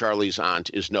Charlie's aunt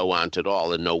is no aunt at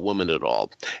all and no woman at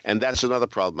all. And that's another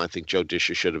problem I think Joe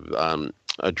Disher should have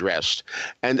addressed.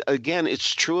 And again,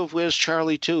 it's true of Where's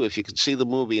Charlie too. If you can see the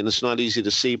movie, and it's not easy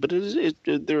to see, but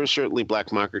there are certainly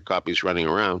black market copies running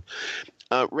around.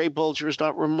 Ray Bolger is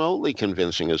not remotely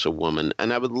convincing as a woman,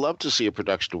 and I would love to see a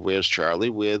production of Where's Charlie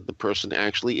where the person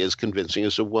actually is convincing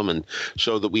as a woman,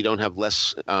 so that we don't have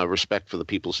less respect for the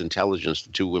people's intelligence,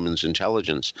 the two women's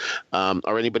intelligence,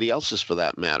 or anybody else's for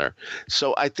that matter.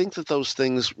 So I think that those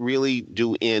things really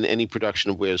do in any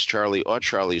production of Where's Charlie or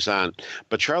Charlie's Aunt,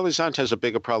 but Charlie's Aunt has a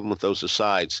bigger problem with those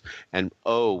asides, and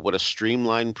oh, what a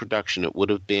streamlined production it would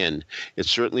have been. It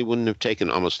certainly wouldn't have taken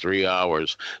almost 3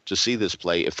 hours to see this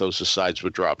play if those asides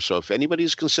would drop. So if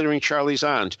anybody's considering Charlie's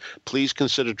Aunt, please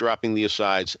consider dropping the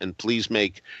asides, and please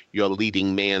make your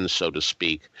leading man, so to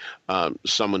speak,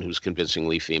 someone who's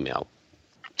convincingly female.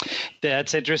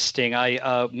 That's interesting.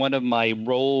 One of my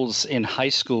roles in high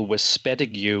school was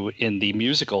Spedigue in the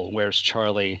musical Where's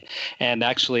Charlie? And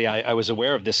actually, I was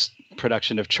aware of this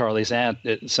production of Charlie's Aunt.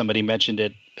 Somebody mentioned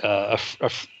it. A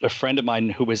friend of mine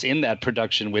who was in that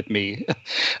production with me,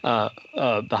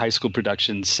 the high school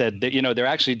production, said that, they're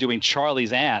actually doing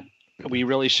Charlie's Aunt. We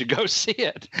really should go see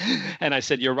it. And I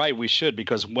said, you're right, we should,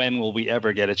 because when will we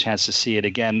ever get a chance to see it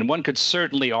again? And one could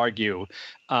certainly argue,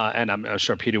 and I'm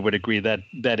sure Peter would agree, that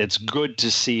it's good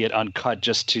to see it uncut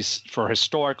just for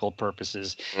historical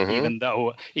purposes, even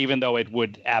though it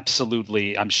would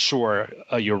absolutely, I'm sure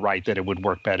you're right, that it would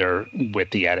work better with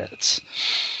the edits.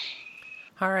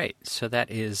 All right, so that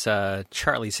is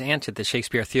Charlie's Aunt at the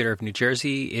Shakespeare Theater of New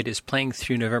Jersey. It is playing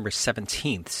through November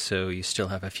 17th, so you still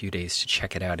have a few days to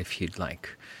check it out if you'd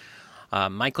like.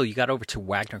 Michael, you got over to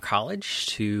Wagner College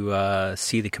to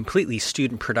see the completely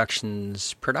student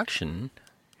production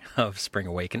of Spring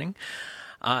Awakening.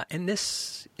 And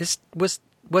this was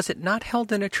it not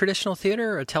held in a traditional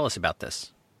theater? Or tell us about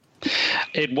this.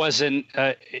 It wasn't.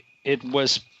 It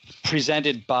was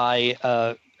presented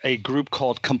by a group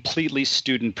called Completely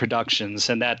Student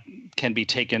Productions, and that can be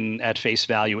taken at face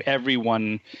value.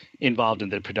 Everyone involved in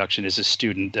the production is a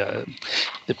student, the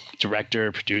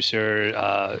director, producer,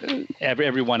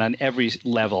 everyone on every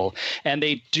level. And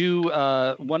they do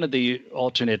one of the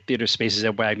alternate theater spaces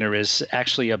at Wagner is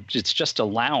actually it's just a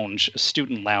lounge, a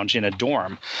student lounge in a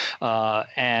dorm,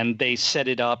 and they set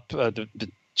it up. The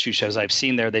two shows I've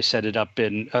seen there, they set it up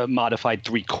in a modified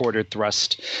 3/4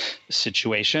 thrust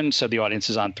situation, so the audience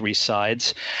is on three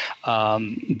sides.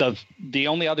 The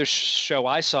only other show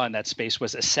I saw in that space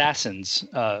was Assassins,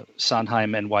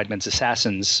 Sondheim and Weidman's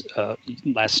Assassins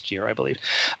last year, I believe.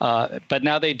 But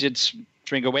now they did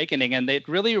Spring Awakening, and it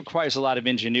really requires a lot of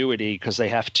ingenuity because they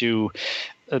have to.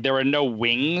 There are no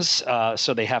wings,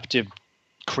 so they have to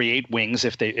create wings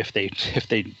if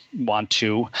they want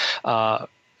to.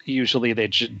 Usually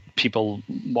people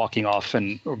walking off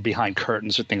or behind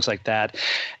curtains or things like that.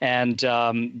 And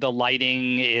the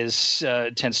lighting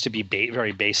tends to be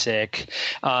very basic.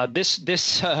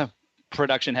 This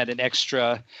production had an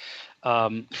extra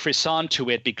frisson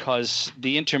to it because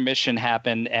the intermission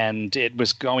happened and it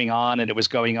was going on,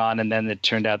 and then it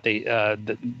turned out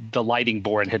the lighting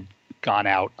board had gone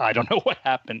out. I don't know what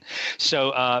happened.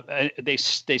 So they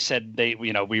said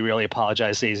we really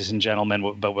apologize, ladies and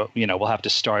gentlemen, but we'll have to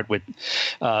start with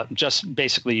just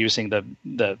basically using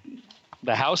the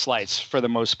the house lights for the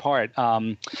most part.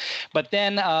 But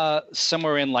then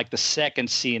somewhere in like the second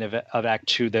scene of Act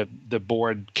Two, the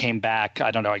board came back.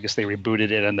 I don't know. I guess they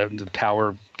rebooted it and the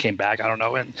power came back. I don't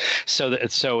know. And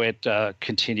so it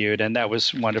continued, and that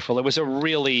was wonderful. It was a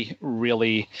really,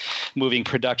 really moving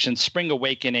production. Spring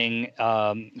Awakening,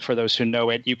 for those who know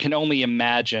it, you can only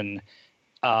imagine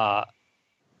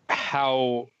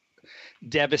how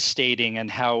devastating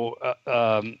and how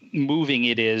moving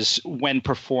it is when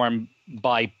performed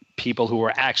by people who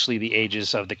were actually the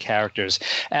ages of the characters.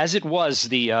 As it was,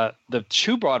 the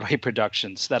two Broadway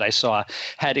productions that I saw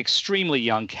had extremely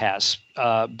young casts,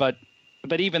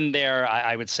 but even there,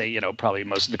 I would say, probably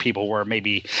most of the people were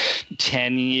maybe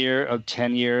 10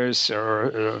 years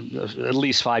or at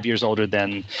least 5 years older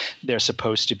than they're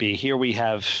supposed to be. Here we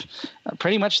have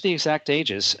pretty much the exact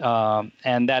ages,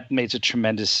 and that makes a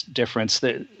tremendous difference.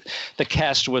 The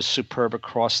cast was superb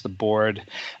across the board.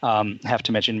 Have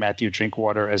to mention Matthew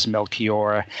Drinkwater as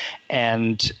Melchior,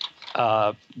 and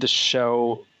the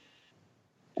show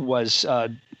was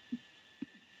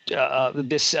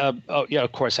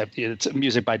of course, it's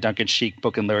music by Duncan Sheik,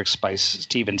 book and lyrics by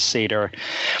Stephen Sater,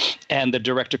 and the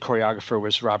director choreographer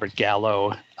was Robert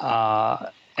Gallo.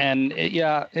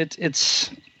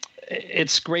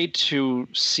 It's great to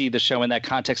see the show in that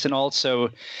context, and also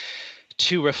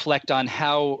to reflect on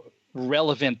how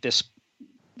relevant this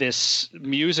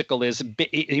musical is,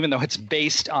 even though it's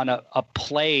based on a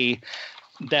play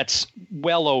that's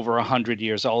well over 100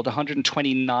 years old,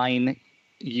 129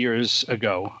 years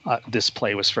ago, this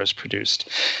play was first produced.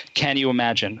 Can you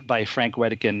imagine? By Frank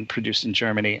Wedekind, produced in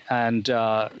Germany, and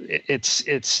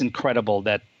it's incredible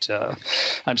that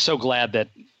I'm so glad that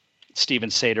Stephen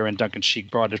Sater and Duncan Sheik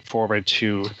brought it forward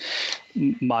to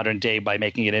modern day by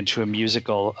making it into a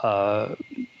musical.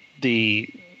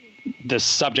 The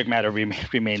subject matter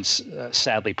remains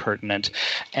sadly pertinent,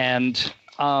 and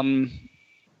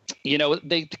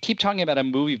they keep talking about a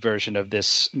movie version of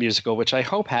this musical, which I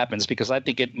hope happens because I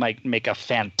think it might make a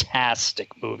fantastic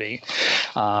movie.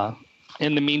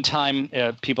 In the meantime,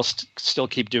 people still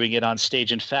keep doing it on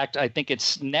stage. In fact, I think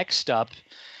it's next up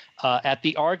at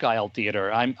the Argyle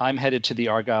Theater. I'm headed to the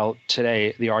Argyle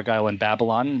today, the Argyle in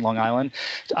Babylon, Long Island.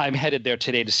 I'm headed there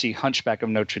today to see Hunchback of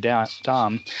Notre Dame,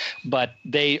 but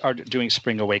they are doing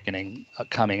Spring Awakening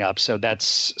coming up, so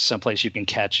that's someplace you can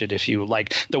catch it if you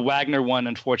like. The Wagner one,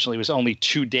 unfortunately, was only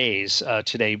 2 days,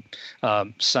 today,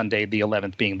 Sunday the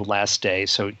 11th being the last day,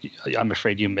 so I'm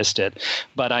afraid you missed it,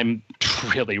 but I'm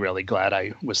really, really glad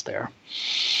I was there.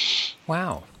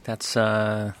 Wow,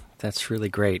 that's really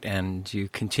great, and you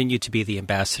continue to be the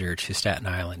ambassador to Staten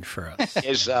Island for us.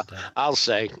 Yes, I'll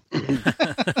say.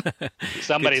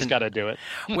 Somebody's got to do it.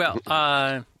 Well,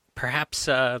 perhaps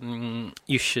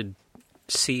you should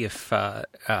see if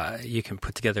you can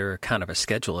put together kind of a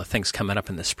schedule of things coming up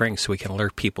in the spring so we can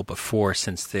alert people before,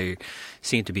 since they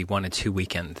seem to be 1 and 2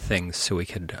 weekend things, so we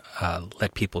could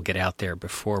let people get out there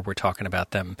before. We're talking about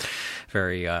them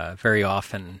very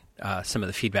often. Some of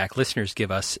the feedback listeners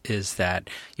give us is that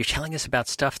you're telling us about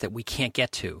stuff that we can't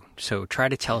get to. So try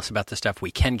to tell us about the stuff we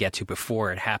can get to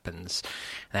before it happens.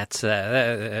 That's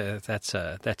a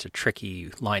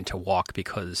tricky line to walk,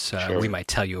 because Sure. we might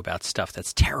tell you about stuff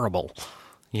that's terrible.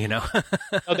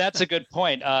 Oh, that's a good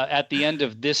point. At the end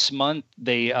of this month,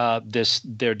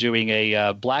 they're doing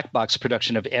a black box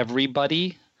production of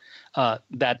Everybody.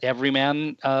 That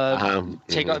Everyman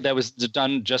that was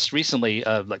done just recently,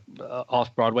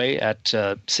 off Broadway at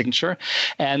Signature,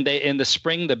 and in the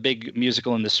spring, the big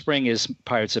musical in the spring is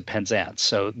Pirates of Penzance.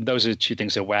 So those are the two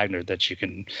things at Wagner that you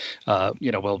can,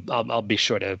 I'll be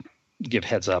sure to give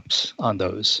heads ups on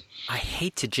those. I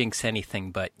hate to jinx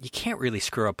anything, but you can't really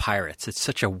screw up Pirates. It's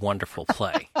such a wonderful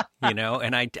play,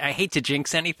 and I hate to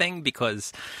jinx anything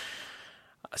because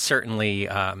certainly,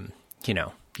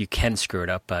 you can screw it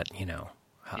up, but,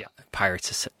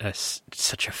 Pirates is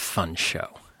such a fun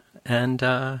show. And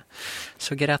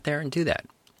so get out there and do that.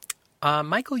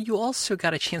 Michael, you also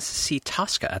got a chance to see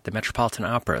Tosca at the Metropolitan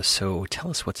Opera, so tell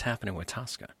us what's happening with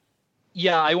Tosca.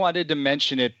 Yeah, I wanted to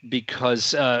mention it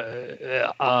because,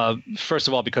 first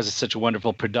of all, because it's such a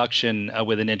wonderful production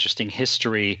with an interesting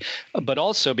history, but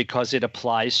also because it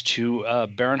applies to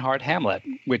Bernhardt Hamlet,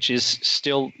 which is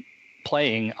still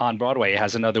playing on Broadway. It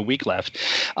has another week left.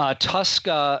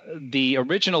 Tosca, the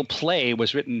original play,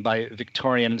 was written by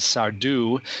Victorien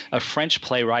Sardou, a French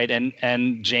playwright,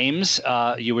 and James,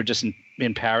 you were just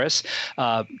in Paris.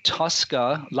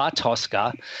 Tosca, La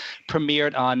Tosca,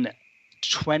 premiered on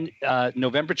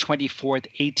November 24th,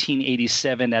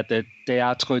 1887, at the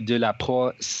Théâtre de la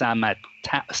Porte Saint-Martin,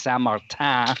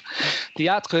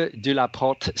 Théâtre de la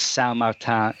Porte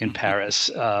Saint-Martin in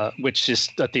Paris, which is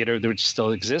a theater which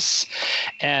still exists.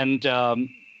 And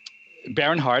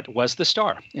Bernhardt was the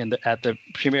star at the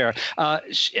premiere.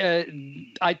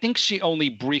 I think she only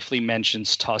briefly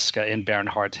mentions Tosca in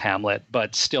Bernhardt's Hamlet,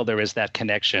 but still there is that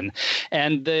connection.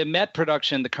 And the Met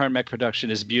production, the current Met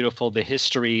production, is beautiful. The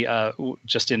history,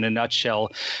 just in a nutshell,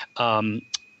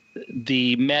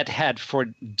 the Met had for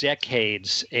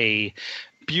decades a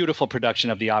beautiful production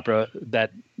of the opera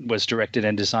that was directed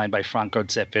and designed by Franco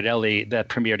Zeffirelli that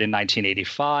premiered in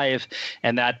 1985,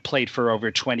 and that played for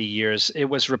over 20 years. It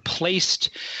was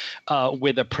replaced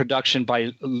with a production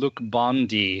by Luc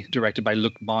Bondy, directed by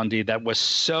Luc Bondy, that was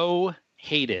so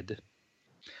hated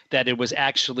that it was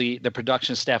actually, the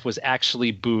production staff was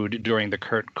actually booed during the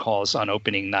curtain calls on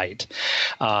opening night.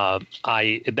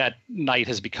 That night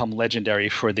has become legendary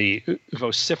for the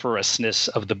vociferousness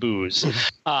of the boos.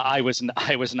 I was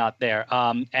not there,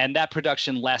 and that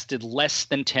production lasted less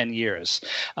than 10 years.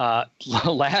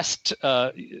 Last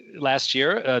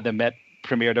year, the Met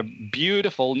premiered a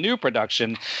beautiful new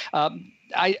production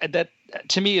that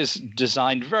to me is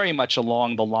designed very much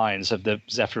along the lines of the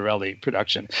Zeffirelli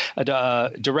production,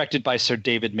 directed by Sir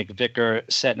David McVicker,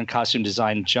 set and costume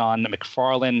design John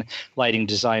McFarlane, lighting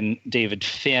design David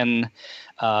Finn.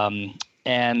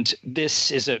 And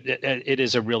this is it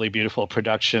is a really beautiful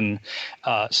production.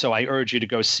 So I urge you to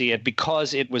go see it.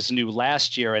 Because it was new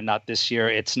last year and not this year,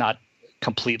 it's not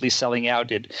completely selling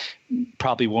out. It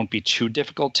probably won't be too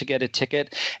difficult to get a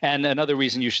ticket. And another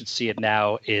reason you should see it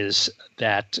now is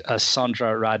that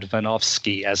Sandra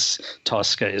Radvanovsky as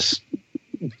Tosca is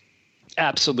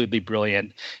absolutely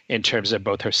brilliant in terms of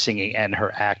both her singing and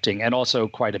her acting, and also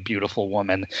quite a beautiful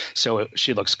woman. So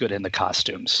she looks good in the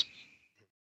costumes.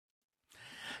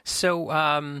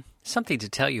 So something to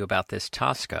tell you about this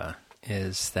Tosca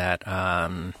is that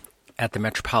at the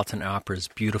Metropolitan Opera's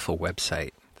beautiful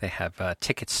website, they have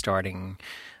tickets starting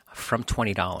from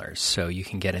 $20, so you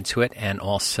can get into it. And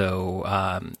also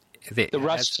the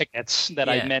rush tickets that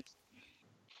I meant.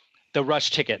 The rush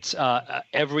tickets,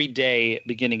 every day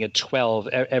beginning at 12,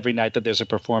 every night that there's a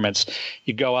performance,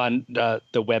 you go on the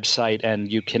website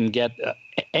and you can get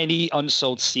any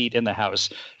unsold seat in the house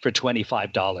for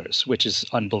 $25, which is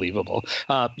unbelievable.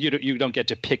 You don't get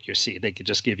to pick your seat. They could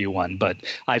just give you one. But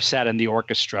I've sat in the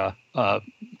orchestra,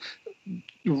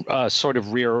 sort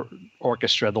of rear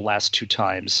orchestra the last two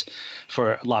times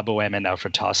for La Boheme and now for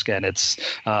Tosca. And it's,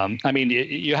 I mean,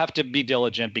 you have to be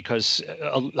diligent because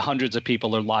hundreds of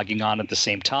people are logging on at the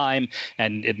same time,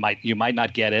 and you might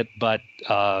not get it, but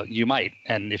you might.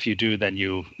 And if you do, then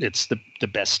it's the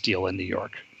best deal in New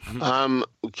York.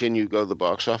 Can you go to the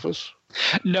box office?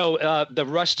 No, the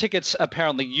rush tickets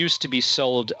apparently used to be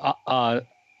sold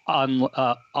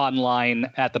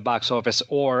online at the box office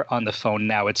or on the phone.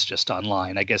 Now it's just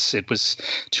online. I guess it was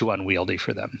too unwieldy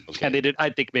for them. Okay. And I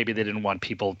think maybe they didn't want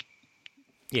people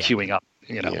queuing up,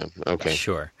 Yeah, okay.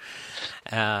 Sure.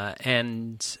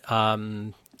 And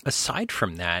aside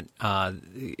from that,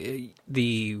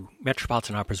 the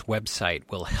Metropolitan Opera's website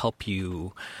will help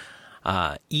you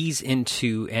ease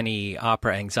into any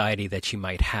opera anxiety that you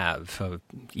might have,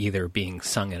 either being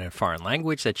sung in a foreign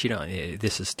language that you don't.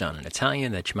 This is done in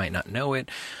Italian that you might not know it,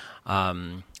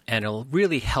 and it'll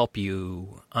really help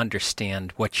you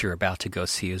understand what you're about to go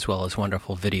see, as well as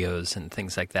wonderful videos and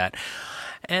things like that.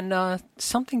 And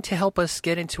something to help us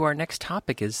get into our next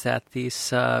topic is that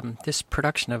this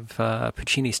production of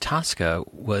Puccini's Tosca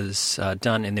was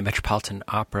done in the Metropolitan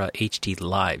Opera HD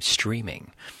live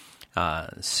streaming.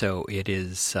 So it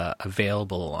is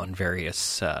available on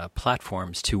various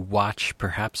platforms to watch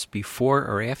perhaps before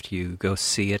or after you go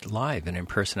see it live and in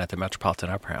person at the Metropolitan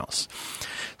Opera House.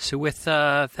 So with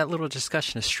that little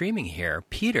discussion of streaming here,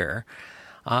 Peter,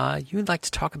 you would like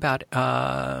to talk about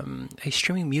a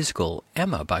streaming musical,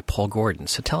 Emma, by Paul Gordon.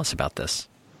 So tell us about this.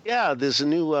 Yeah, there's a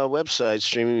new website,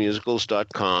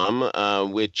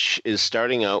 streamingmusicals.com, which is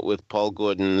starting out with Paul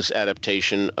Gordon's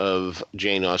adaptation of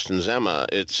Jane Austen's Emma.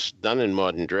 It's done in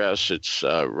modern dress. It's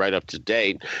right up to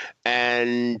date.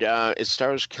 And it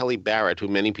stars Kelly Barrett, who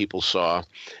many people saw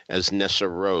as Nessa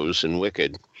Rose in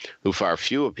Wicked, who far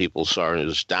fewer people saw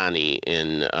as Donnie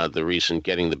in the recent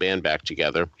Getting the Band Back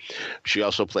Together. She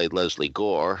also played Leslie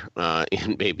Gore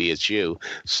in Baby It's You.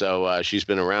 So she's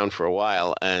been around for a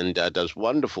while and does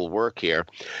wonderful work here.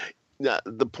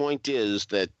 The point is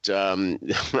that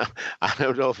I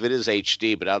don't know if it is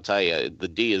HD, but I'll tell you, the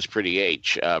D is pretty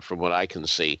H from what I can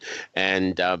see.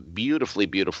 And beautifully,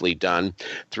 beautifully done.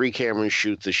 3 cameras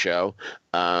shoot the show.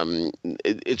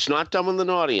 It's not done with an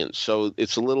audience, so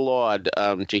it's a little odd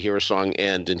to hear a song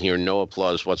end and hear no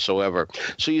applause whatsoever.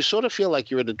 So you sort of feel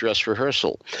like you're at a dress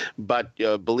rehearsal. But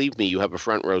believe me, you have a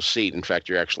front row seat. In fact,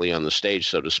 you're actually on the stage,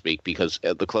 so to speak, because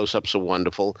the close-ups are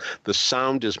wonderful. The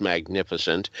sound is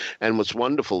magnificent. And what's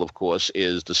wonderful, of course,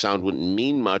 is the sound wouldn't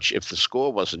mean much if the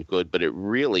score wasn't good, but it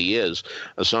really is.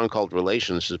 A song called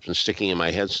Relations has been sticking in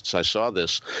my head since I saw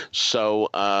this. So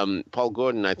Paul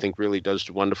Gordon, I think, really does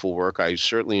wonderful work. I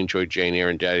certainly enjoyed Jane Eyre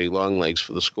and Daddy Longlegs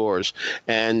for the scores,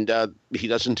 and he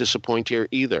doesn't disappoint here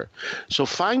either. So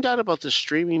find out about the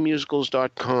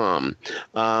streamingmusicals.com.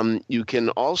 You can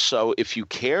also, if you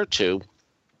care to,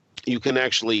 you can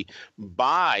actually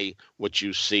buy what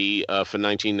you see for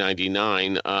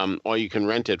 $19.99, or you can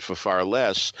rent it for far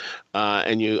less.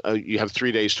 And you have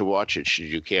 3 days to watch it, should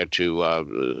you care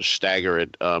to stagger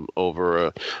it over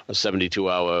a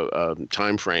 72-hour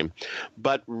time frame.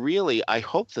 But really, I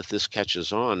hope that this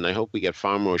catches on. I hope we get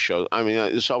far more shows. I mean,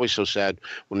 it's always so sad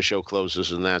when a show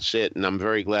closes and that's it. And I'm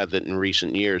very glad that in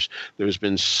recent years there's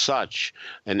been such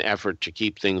an effort to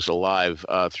keep things alive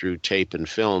through tape and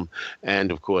film.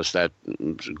 And of course, that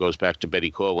goes back to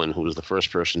Betty Corwin, who was the first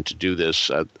person to do this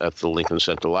at the Lincoln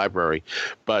Center Library.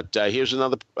 But here's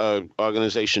another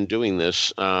organization doing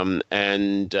this,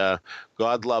 and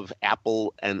God love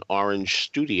Apple and Orange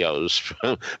Studios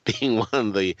being one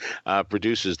of the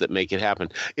producers that make it happen.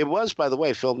 It was, by the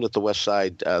way, filmed at the West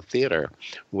Side Theater,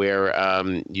 where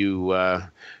you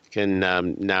can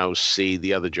now see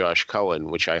the other Josh Cohen,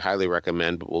 which I highly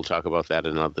recommend, but we'll talk about that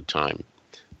another time.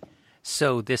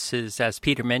 So this is, as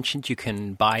Peter mentioned, you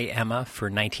can buy Emma for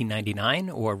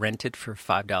 $19.99 or rent it for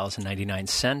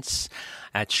 $5.99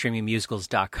 at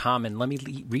streamingmusicals.com. And let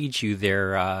me read you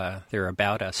their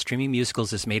about us. Streaming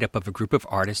Musicals is made up of a group of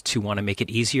artists who want to make it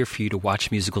easier for you to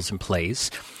watch musicals and plays.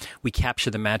 We capture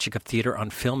the magic of theater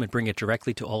on film and bring it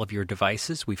directly to all of your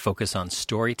devices. We focus on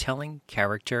storytelling,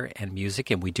 character, and music,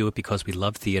 and we do it because we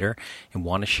love theater and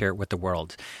want to share it with the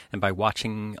world. And by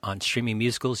watching on Streaming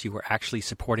Musicals, you are actually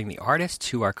supporting the artists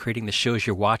who are creating the shows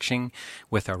you're watching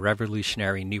with our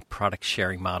revolutionary new product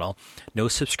sharing model. No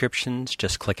subscriptions,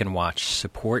 just click and watch.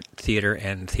 Support theater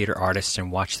and theater artists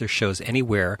and watch their shows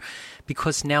anywhere,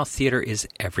 because now theater is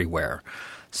everywhere.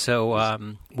 So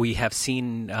we have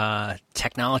seen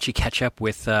technology catch up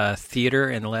with theater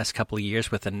in the last couple of years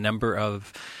with a number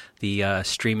of the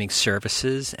streaming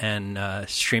services and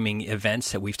streaming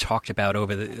events that we've talked about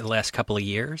over the last couple of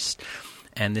years.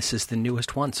 And this is the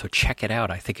newest one, so check it out.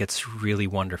 I think it's really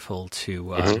wonderful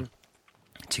to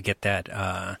get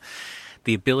that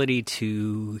the ability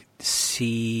to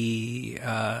see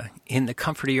in the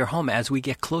comfort of your home as we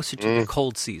get closer to the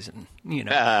cold season. You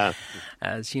know,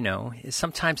 as you know,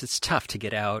 sometimes it's tough to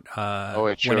get out.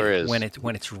 It sure is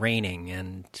when it's raining,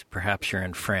 and perhaps you're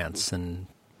in France. And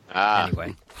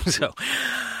anyway,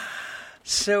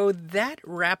 So that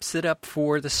wraps it up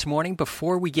for this morning.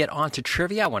 Before we get on to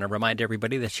trivia, I want to remind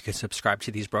everybody that you can subscribe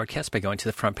to these broadcasts by going to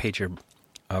the front page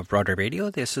of Broadway Radio.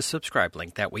 There's a subscribe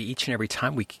link. That way, each and every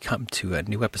time we come to a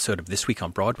new episode of This Week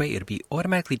on Broadway, it'll be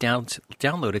automatically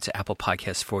downloaded to Apple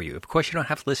Podcasts for you. Of course, you don't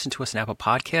have to listen to us in Apple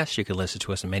Podcasts. You can listen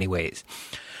to us in many ways.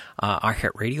 Our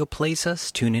Heart Radio plays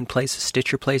us, TuneIn plays us,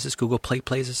 Stitcher plays us, Google Play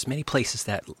plays us, many places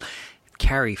that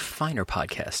carry finer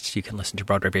podcasts. You can listen to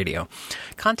Broadway Radio.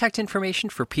 Contact information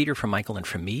for Peter, for Michael, and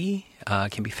for me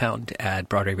can be found at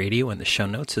Broadway Radio in the show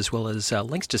notes, as well as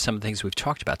links to some of the things we've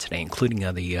talked about today, including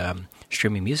the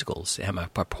streaming musicals, Emma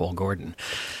by Paul Gordon.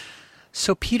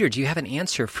 So, Peter, do you have an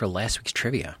answer for last week's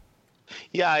trivia?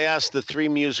 Yeah, I asked the three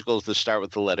musicals that start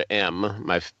with the letter M,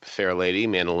 My Fair Lady,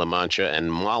 Man of La Mancha,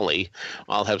 and Molly,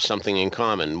 all have something in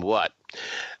common. What?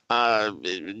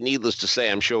 Needless to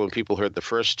say, I'm sure when people heard the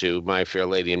first two, My Fair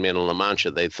Lady and Man of La Mancha,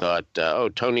 they thought,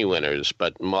 Tony winners.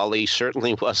 But Molly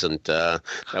certainly wasn't. That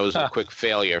was a quick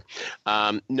failure.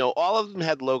 No, all of them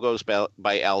had logos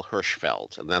by Al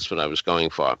Hirschfeld, and that's what I was going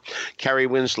for. Carrie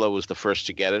Winslow was the first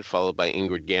to get it, followed by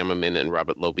Ingrid Gammerman and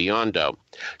Robert Lobiondo.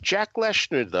 Jack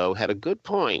Leshner, though, had a good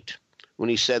point when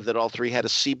he said that all three had a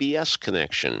CBS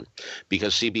connection,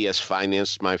 because CBS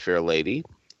financed My Fair Lady.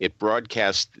 It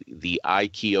broadcast the I,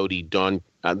 Don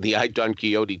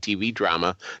Quixote TV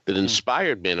drama that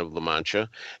inspired Man of La Mancha,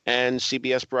 and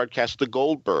CBS broadcast The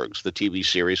Goldbergs, the TV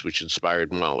series which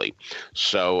inspired Molly,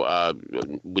 so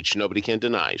which nobody can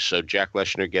deny. So Jack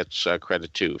Leshner gets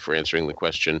credit, too, for answering the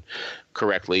question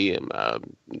correctly.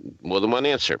 More than one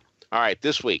answer. All right,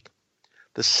 this week,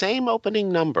 the same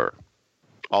opening number,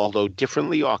 although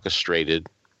differently orchestrated,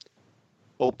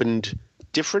 opened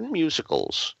different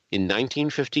musicals in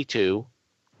 1952,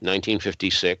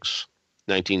 1956,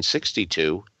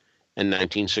 1962, and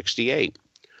 1968.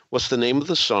 what's the name of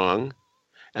the song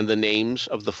and the names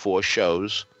of the 4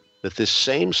 shows that this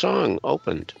same song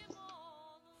opened.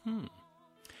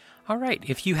 All right.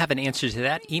 If you have an answer to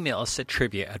that, email us at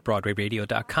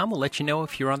trivia@broadwayradio.com. We'll let you know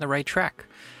if you're on the right track.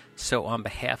 So on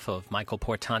behalf of Michael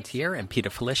Portantiere and Peter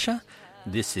Felicia,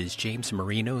 this is James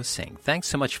Marino saying thanks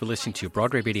so much for listening to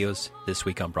Broadway Videos This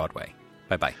Week on Broadway.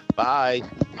 Bye-bye. Bye.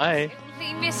 Bye.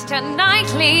 Mr.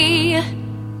 Knightley,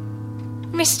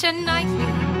 Mr. Knightley,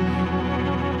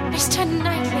 Mr.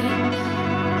 Knightley,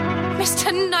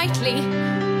 Mr. Knightley,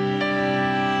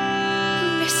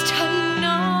 Mr.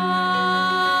 Knightley.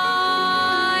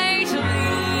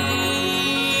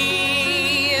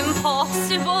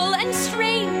 Impossible and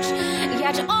strange,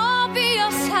 yet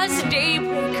obvious as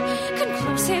daybreak,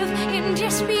 conclusive,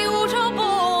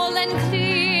 indisputable and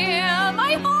clear.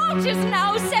 My heart is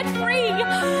now set free,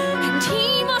 and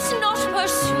he must not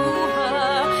pursue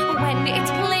her when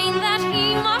it's plain that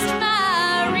he must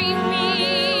marry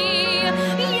me.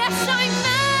 Yes, I'm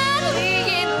madly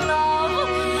in love,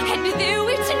 and though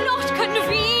it's not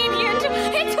convenient,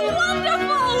 it's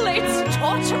wonderful, it's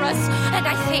torturous, and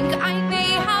I think I